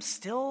 really, I'm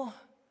still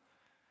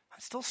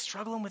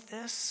struggling with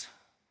this?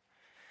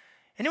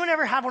 Anyone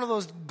ever have one of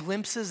those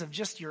glimpses of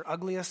just your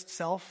ugliest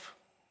self?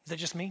 Is that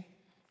just me?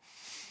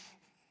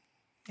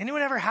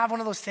 Anyone ever have one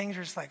of those things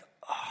where it's like,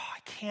 oh, I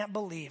can't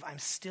believe I'm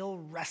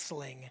still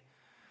wrestling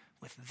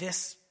with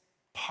this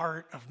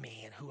part of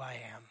me and who I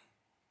am?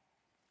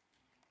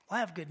 Well, I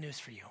have good news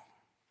for you.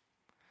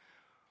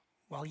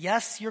 Well,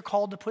 yes, you're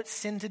called to put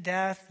sin to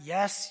death.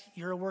 Yes,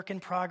 you're a work in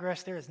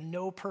progress. There is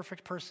no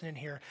perfect person in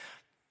here.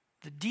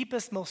 The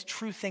deepest, most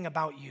true thing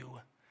about you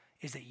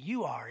is that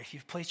you are, if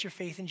you've placed your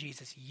faith in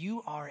Jesus,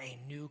 you are a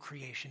new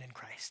creation in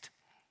Christ.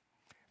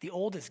 The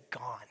old is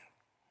gone,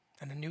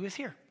 and the new is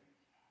here.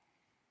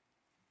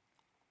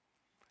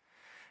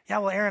 Yeah,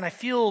 well, Aaron,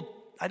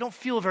 I don't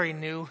feel very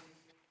new.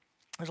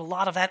 There's a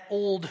lot of that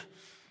old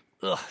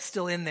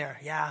still in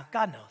there. Yeah,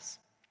 God knows.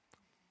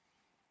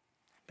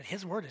 But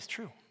his word is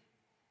true.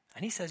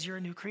 And he says you're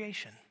a new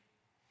creation.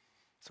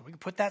 So we can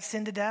put that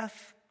sin to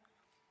death.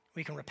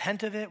 We can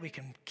repent of it. We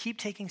can keep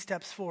taking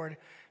steps forward,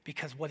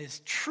 because what is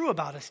true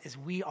about us is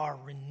we are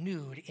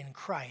renewed in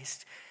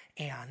Christ,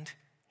 and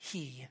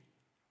he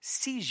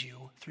sees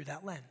you through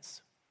that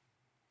lens.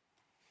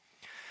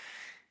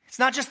 It's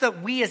not just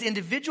that we as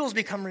individuals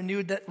become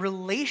renewed, that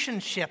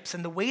relationships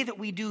and the way that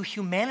we do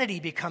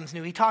humanity becomes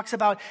new. He talks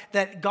about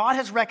that God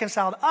has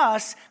reconciled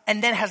us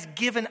and then has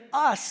given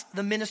us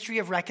the ministry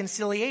of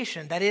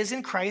reconciliation. That is,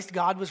 in Christ,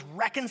 God was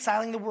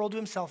reconciling the world to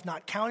himself,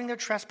 not counting their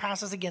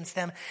trespasses against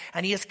them,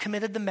 and he has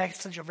committed the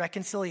message of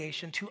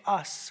reconciliation to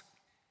us.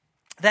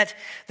 That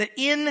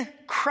in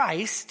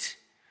Christ,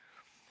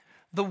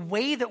 the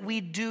way that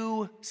we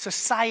do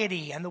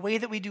society and the way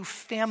that we do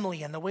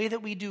family and the way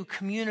that we do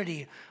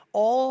community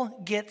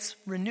all gets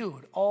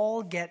renewed,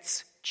 all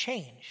gets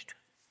changed.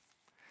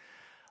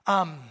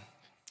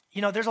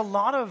 There's a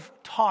lot of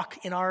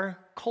talk in our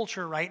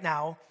culture right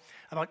now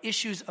about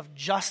issues of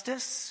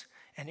justice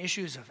and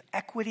issues of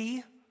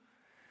equity.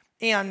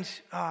 And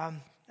I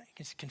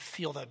can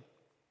feel the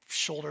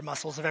shoulder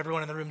muscles of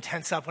everyone in the room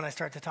tense up when I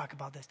start to talk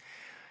about this.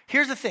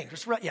 Here's the thing,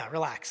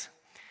 relax.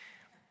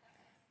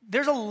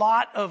 There's a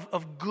lot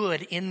of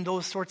good in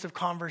those sorts of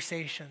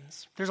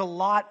conversations. There's a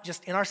lot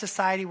just in our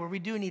society where we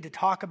do need to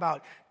talk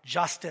about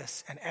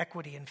justice and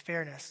equity and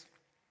fairness.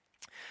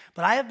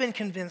 But I have been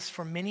convinced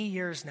for many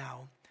years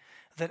now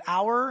that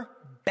our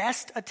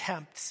best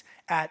attempts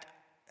at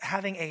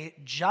having a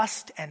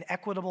just and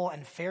equitable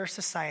and fair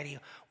society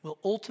will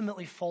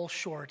ultimately fall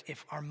short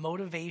if our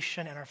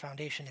motivation and our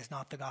foundation is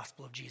not the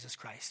gospel of Jesus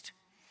Christ.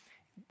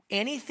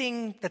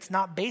 Anything that's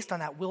not based on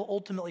that will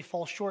ultimately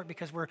fall short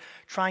because we're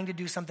trying to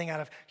do something out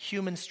of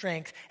human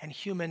strength and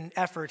human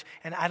effort.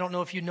 And I don't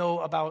know if you know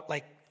about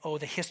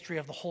the history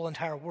of the whole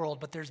entire world,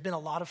 but there's been a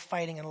lot of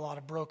fighting and a lot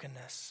of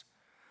brokenness.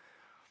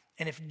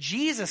 And if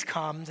Jesus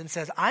comes and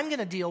says, I'm going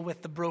to deal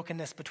with the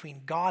brokenness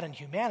between God and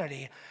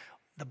humanity,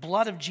 the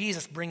blood of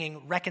Jesus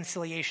bringing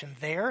reconciliation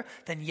there,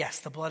 then yes,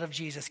 the blood of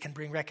Jesus can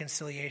bring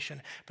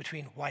reconciliation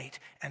between white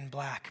and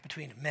black,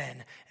 between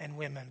men and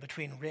women,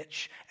 between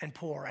rich and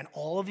poor, and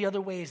all of the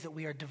other ways that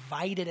we are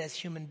divided as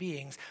human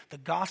beings. The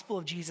gospel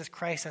of Jesus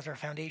Christ as our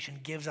foundation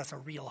gives us a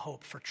real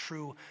hope for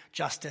true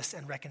justice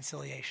and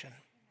reconciliation.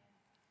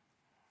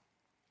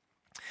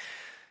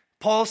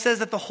 Paul says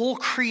that the whole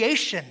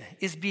creation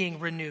is being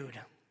renewed.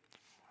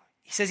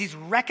 He says he's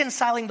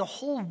reconciling the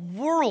whole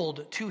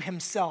world to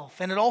himself.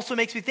 And it also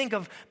makes me think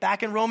of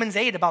back in Romans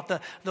 8 about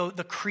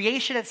the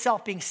creation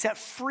itself being set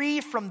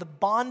free from the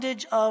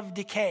bondage of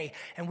decay.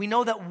 And we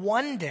know that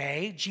one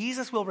day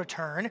Jesus will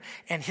return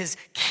and his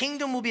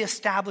kingdom will be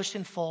established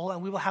in full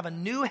and we will have a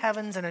new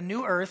heavens and a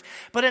new earth.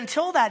 But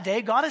until that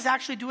day, God is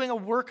actually doing a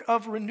work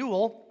of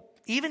renewal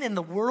even in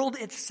the world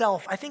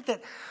itself. I think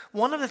that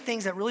one of the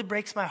things that really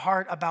breaks my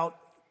heart about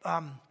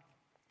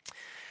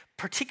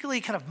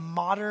particularly kind of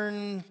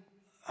modern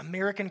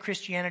American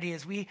Christianity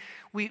is we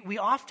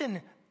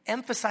often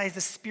emphasize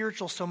the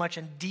spiritual so much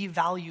and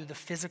devalue the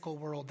physical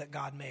world that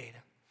God made.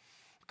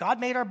 God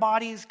made our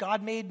bodies,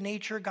 God made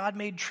nature, God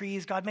made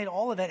trees, God made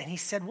all of it, and he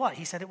said what?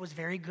 He said it was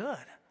very good.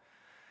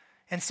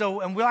 And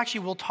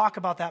we'll talk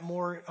about that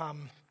more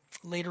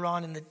later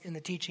on in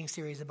the teaching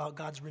series about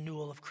God's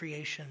renewal of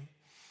creation.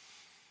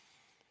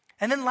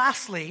 And then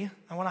lastly,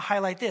 I want to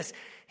highlight this.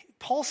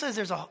 Paul says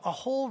there's a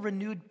whole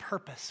renewed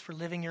purpose for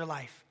living your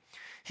life.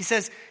 He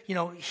says,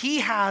 he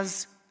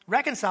has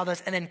reconciled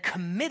us and then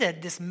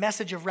committed this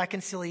message of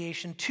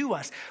reconciliation to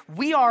us.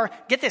 We are,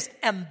 get this,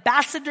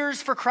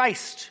 ambassadors for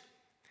Christ.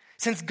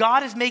 Since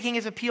God is making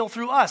his appeal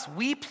through us,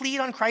 we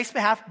plead on Christ's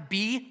behalf,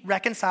 be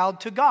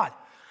reconciled to God.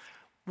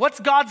 What's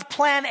God's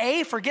plan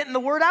A for getting the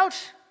word out?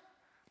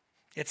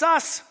 It's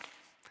us.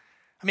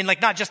 I mean,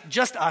 like not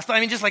just us, but I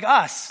mean just like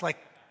us. Like,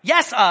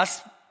 yes, us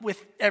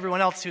with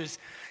everyone else who's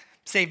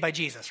saved by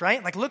Jesus,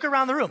 right? Like look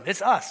around the room.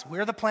 It's us.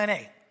 We're the plan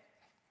A.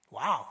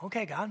 Wow,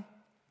 okay, God.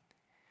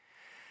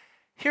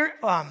 Here,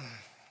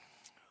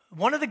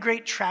 one of the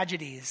great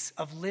tragedies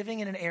of living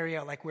in an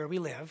area like where we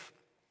live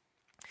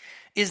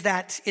is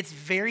that it's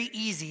very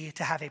easy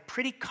to have a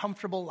pretty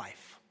comfortable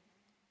life.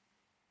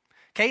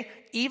 Okay?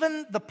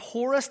 Even the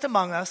poorest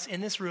among us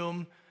in this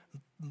room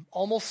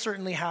almost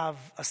certainly have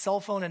a cell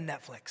phone and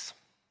Netflix.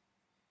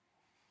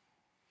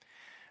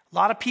 A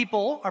lot of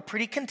people are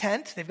pretty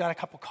content. They've got a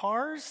couple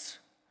cars.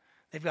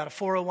 They've got a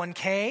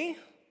 401k.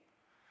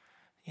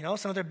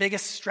 Some of their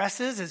biggest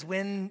stresses is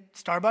when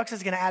Starbucks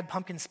is going to add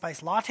pumpkin spice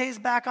lattes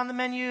back on the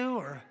menu,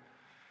 or,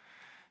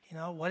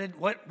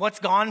 what's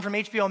gone from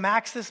HBO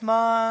Max this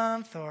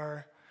month,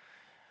 or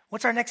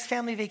what's our next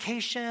family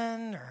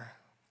vacation, or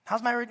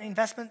how's my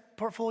investment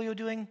portfolio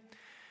doing?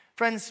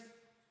 Friends,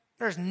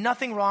 there's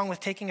nothing wrong with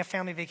taking a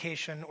family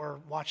vacation or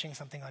watching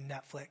something on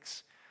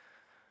Netflix.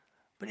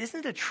 But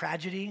isn't it a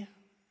tragedy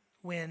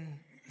when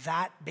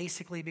that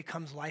basically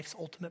becomes life's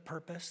ultimate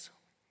purpose?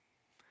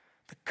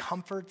 The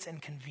comforts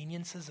and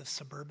conveniences of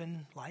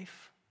suburban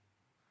life.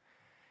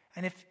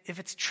 And if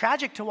it's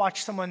tragic to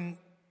watch someone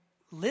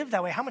live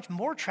that way, how much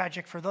more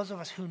tragic for those of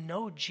us who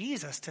know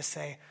Jesus to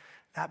say,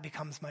 that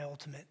becomes my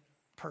ultimate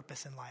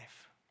purpose in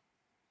life.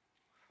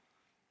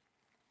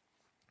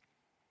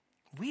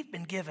 We've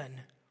been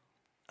given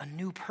a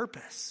new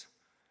purpose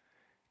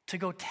to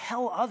go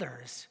tell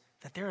others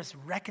that there is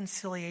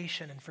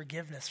reconciliation and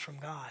forgiveness from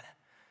God.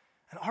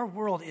 And our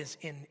world is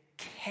in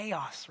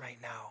chaos right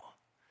now.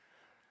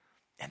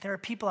 And there are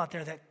people out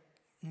there that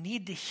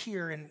need to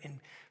hear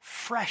in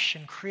fresh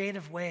and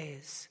creative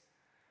ways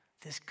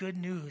this good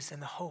news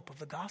and the hope of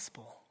the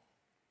gospel.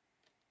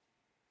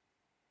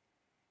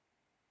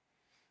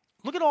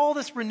 Look at all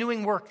this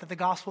renewing work that the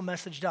gospel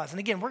message does. And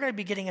again, we're going to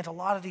be getting into a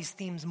lot of these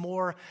themes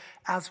more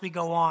as we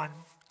go on.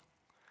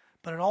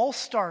 But it all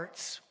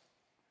starts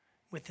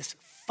with this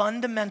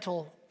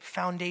fundamental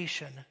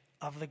foundation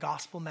of the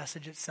gospel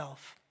message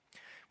itself,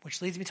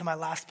 which leads me to my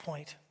last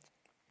point.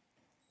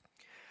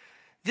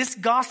 This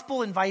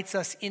gospel invites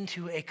us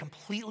into a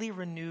completely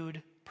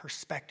renewed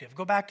perspective.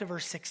 Go back to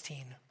verse 16.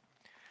 It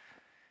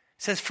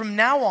says, from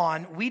now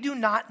on, we do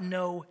not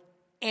know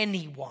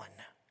anyone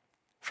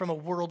from a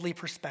worldly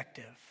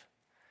perspective.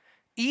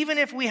 Even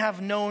if we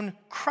have known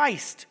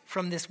Christ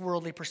from this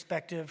worldly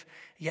perspective,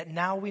 yet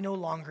now we no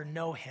longer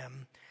know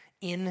him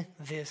in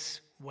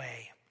this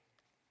way.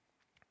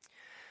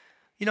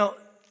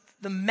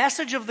 The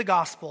message of the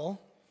gospel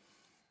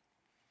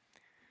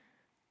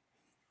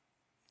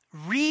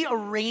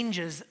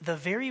rearranges the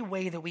very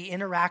way that we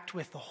interact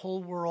with the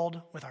whole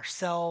world, with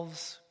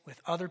ourselves,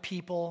 with other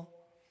people.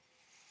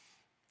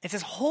 It's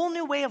this whole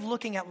new way of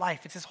looking at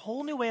life. It's this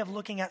whole new way of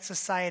looking at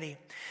society.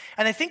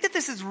 And I think that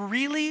this is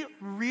really,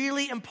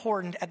 really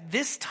important at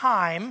this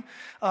time,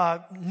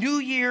 New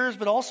Year's,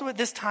 but also at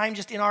this time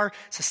just in our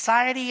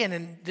society and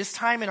in this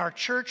time in our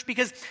church,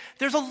 because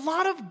there's a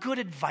lot of good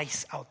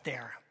advice out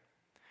there.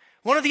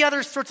 One of the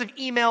other sorts of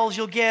emails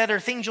you'll get or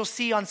things you'll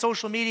see on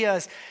social media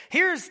is,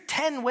 here's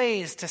 10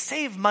 ways to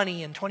save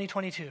money in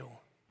 2022.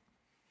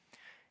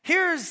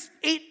 Here's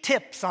 8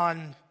 tips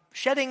on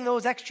shedding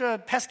those extra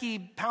pesky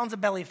pounds of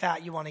belly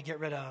fat you want to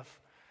get rid of.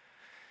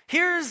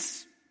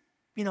 Here's,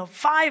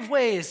 5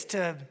 ways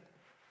to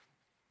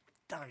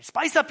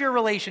spice up your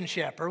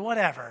relationship or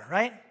whatever,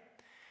 right?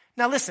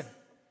 Now listen,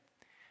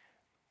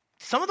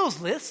 some of those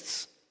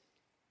lists,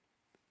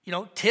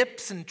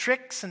 tips and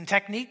tricks and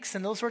techniques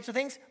and those sorts of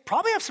things,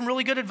 probably have some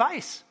really good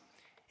advice.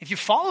 If you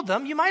followed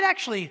them, you might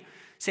actually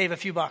save a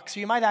few bucks, or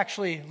you might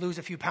actually lose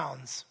a few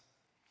pounds.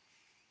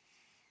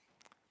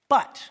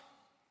 But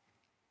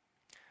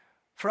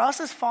For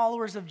us as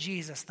followers of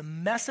Jesus, the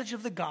message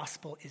of the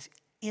gospel is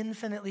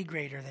infinitely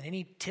greater than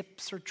any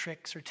tips or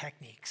tricks or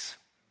techniques.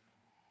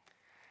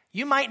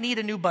 You might need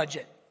a new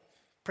budget.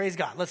 Praise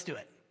God, let's do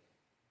it.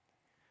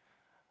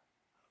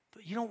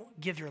 But you don't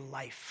give your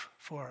life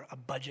for a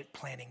budget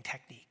planning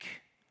technique.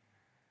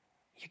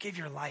 You give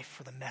your life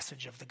for the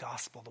message of the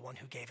gospel, the one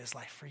who gave his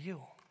life for you.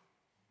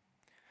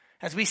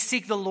 As we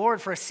seek the Lord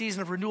for a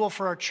season of renewal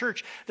for our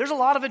church, there's a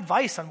lot of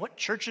advice on what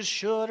churches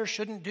should or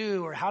shouldn't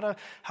do, or how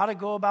to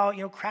go about,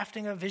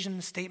 crafting a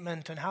vision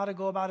statement, and how to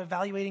go about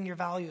evaluating your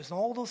values, and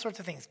all those sorts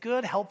of things.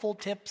 Good, helpful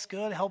tips,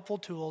 good, helpful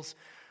tools.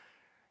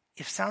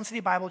 If Sound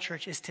City Bible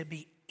Church is to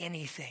be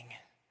anything,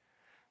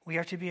 we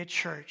are to be a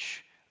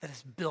church that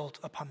is built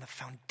upon the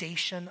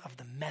foundation of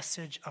the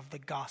message of the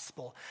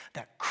gospel,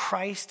 that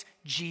Christ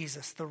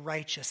Jesus, the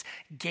righteous,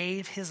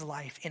 gave his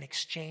life in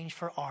exchange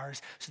for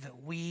ours so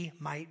that we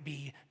might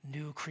be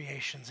new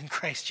creations in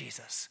Christ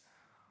Jesus.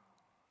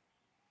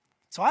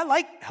 So I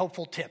like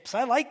helpful tips.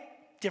 I like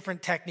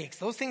different techniques.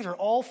 Those things are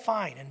all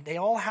fine, and they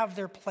all have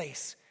their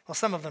place. Well,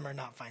 some of them are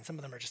not fine. Some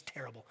of them are just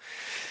terrible.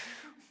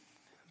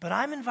 But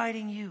I'm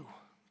inviting you,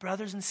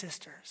 brothers and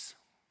sisters,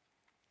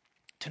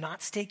 to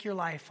not stake your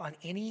life on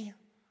any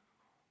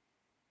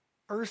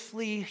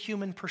earthly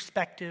human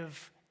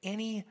perspective,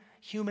 any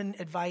human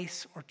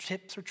advice or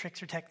tips or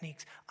tricks or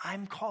techniques.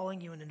 I'm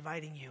calling you and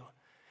inviting you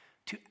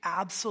to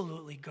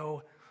absolutely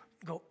go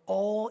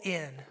all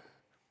in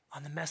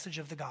on the message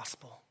of the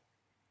gospel.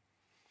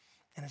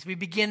 And as we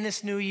begin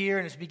this new year,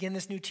 and as we begin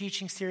this new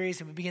teaching series,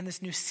 and we begin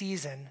this new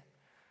season,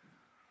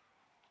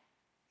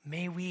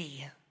 may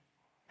we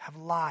have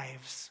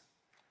lives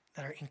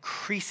that are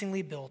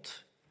increasingly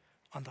built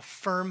on the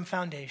firm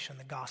foundation,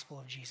 the gospel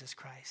of Jesus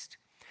Christ.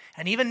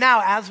 And even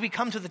now, as we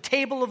come to the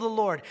table of the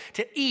Lord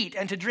to eat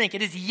and to drink,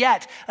 it is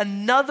yet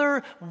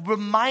another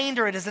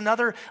reminder, it is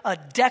another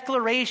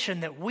declaration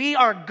that we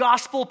are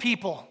gospel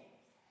people.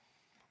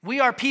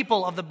 We are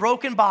people of the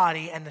broken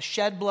body and the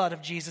shed blood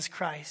of Jesus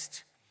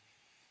Christ.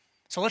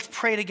 So let's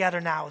pray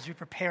together now as we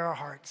prepare our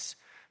hearts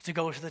to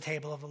go to the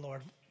table of the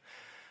Lord.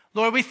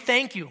 Lord, we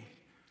thank you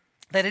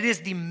that it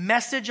is the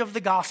message of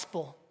the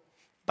gospel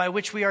by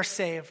which we are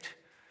saved.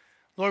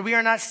 Lord, we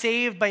are not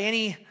saved by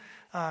any,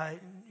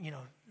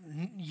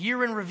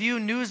 year in review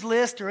news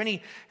list or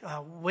any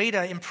way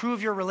to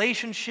improve your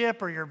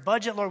relationship or your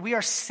budget. Lord, we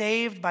are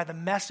saved by the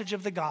message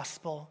of the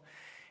gospel.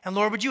 And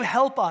Lord, would you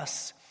help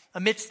us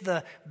amidst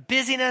the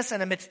busyness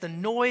and amidst the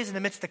noise and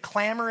amidst the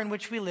clamor in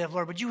which we live?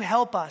 Lord, would you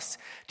help us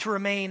to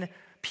remain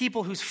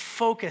people whose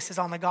focus is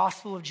on the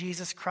gospel of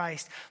Jesus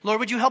Christ? Lord,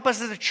 would you help us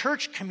as a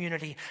church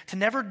community to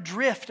never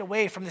drift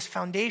away from this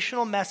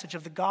foundational message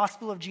of the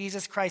gospel of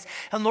Jesus Christ?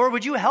 And Lord,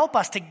 would you help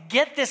us to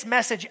get this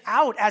message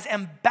out as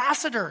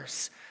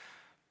ambassadors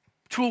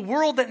to a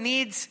world that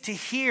needs to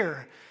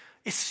hear,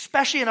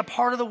 especially in a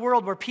part of the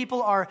world where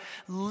people are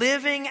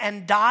living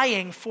and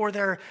dying for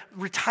their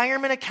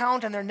retirement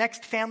account and their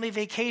next family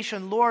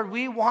vacation. Lord,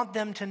 we want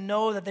them to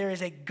know that there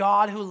is a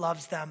God who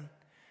loves them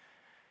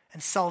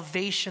and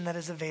salvation that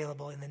is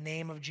available in the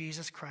name of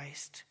Jesus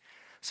Christ.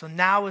 So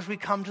now as we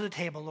come to the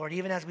table, Lord,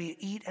 even as we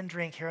eat and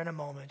drink here in a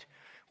moment,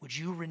 would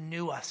you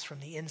renew us from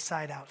the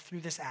inside out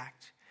through this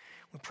act?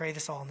 We pray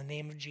this all in the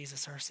name of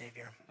Jesus, our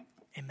Savior.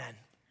 Amen.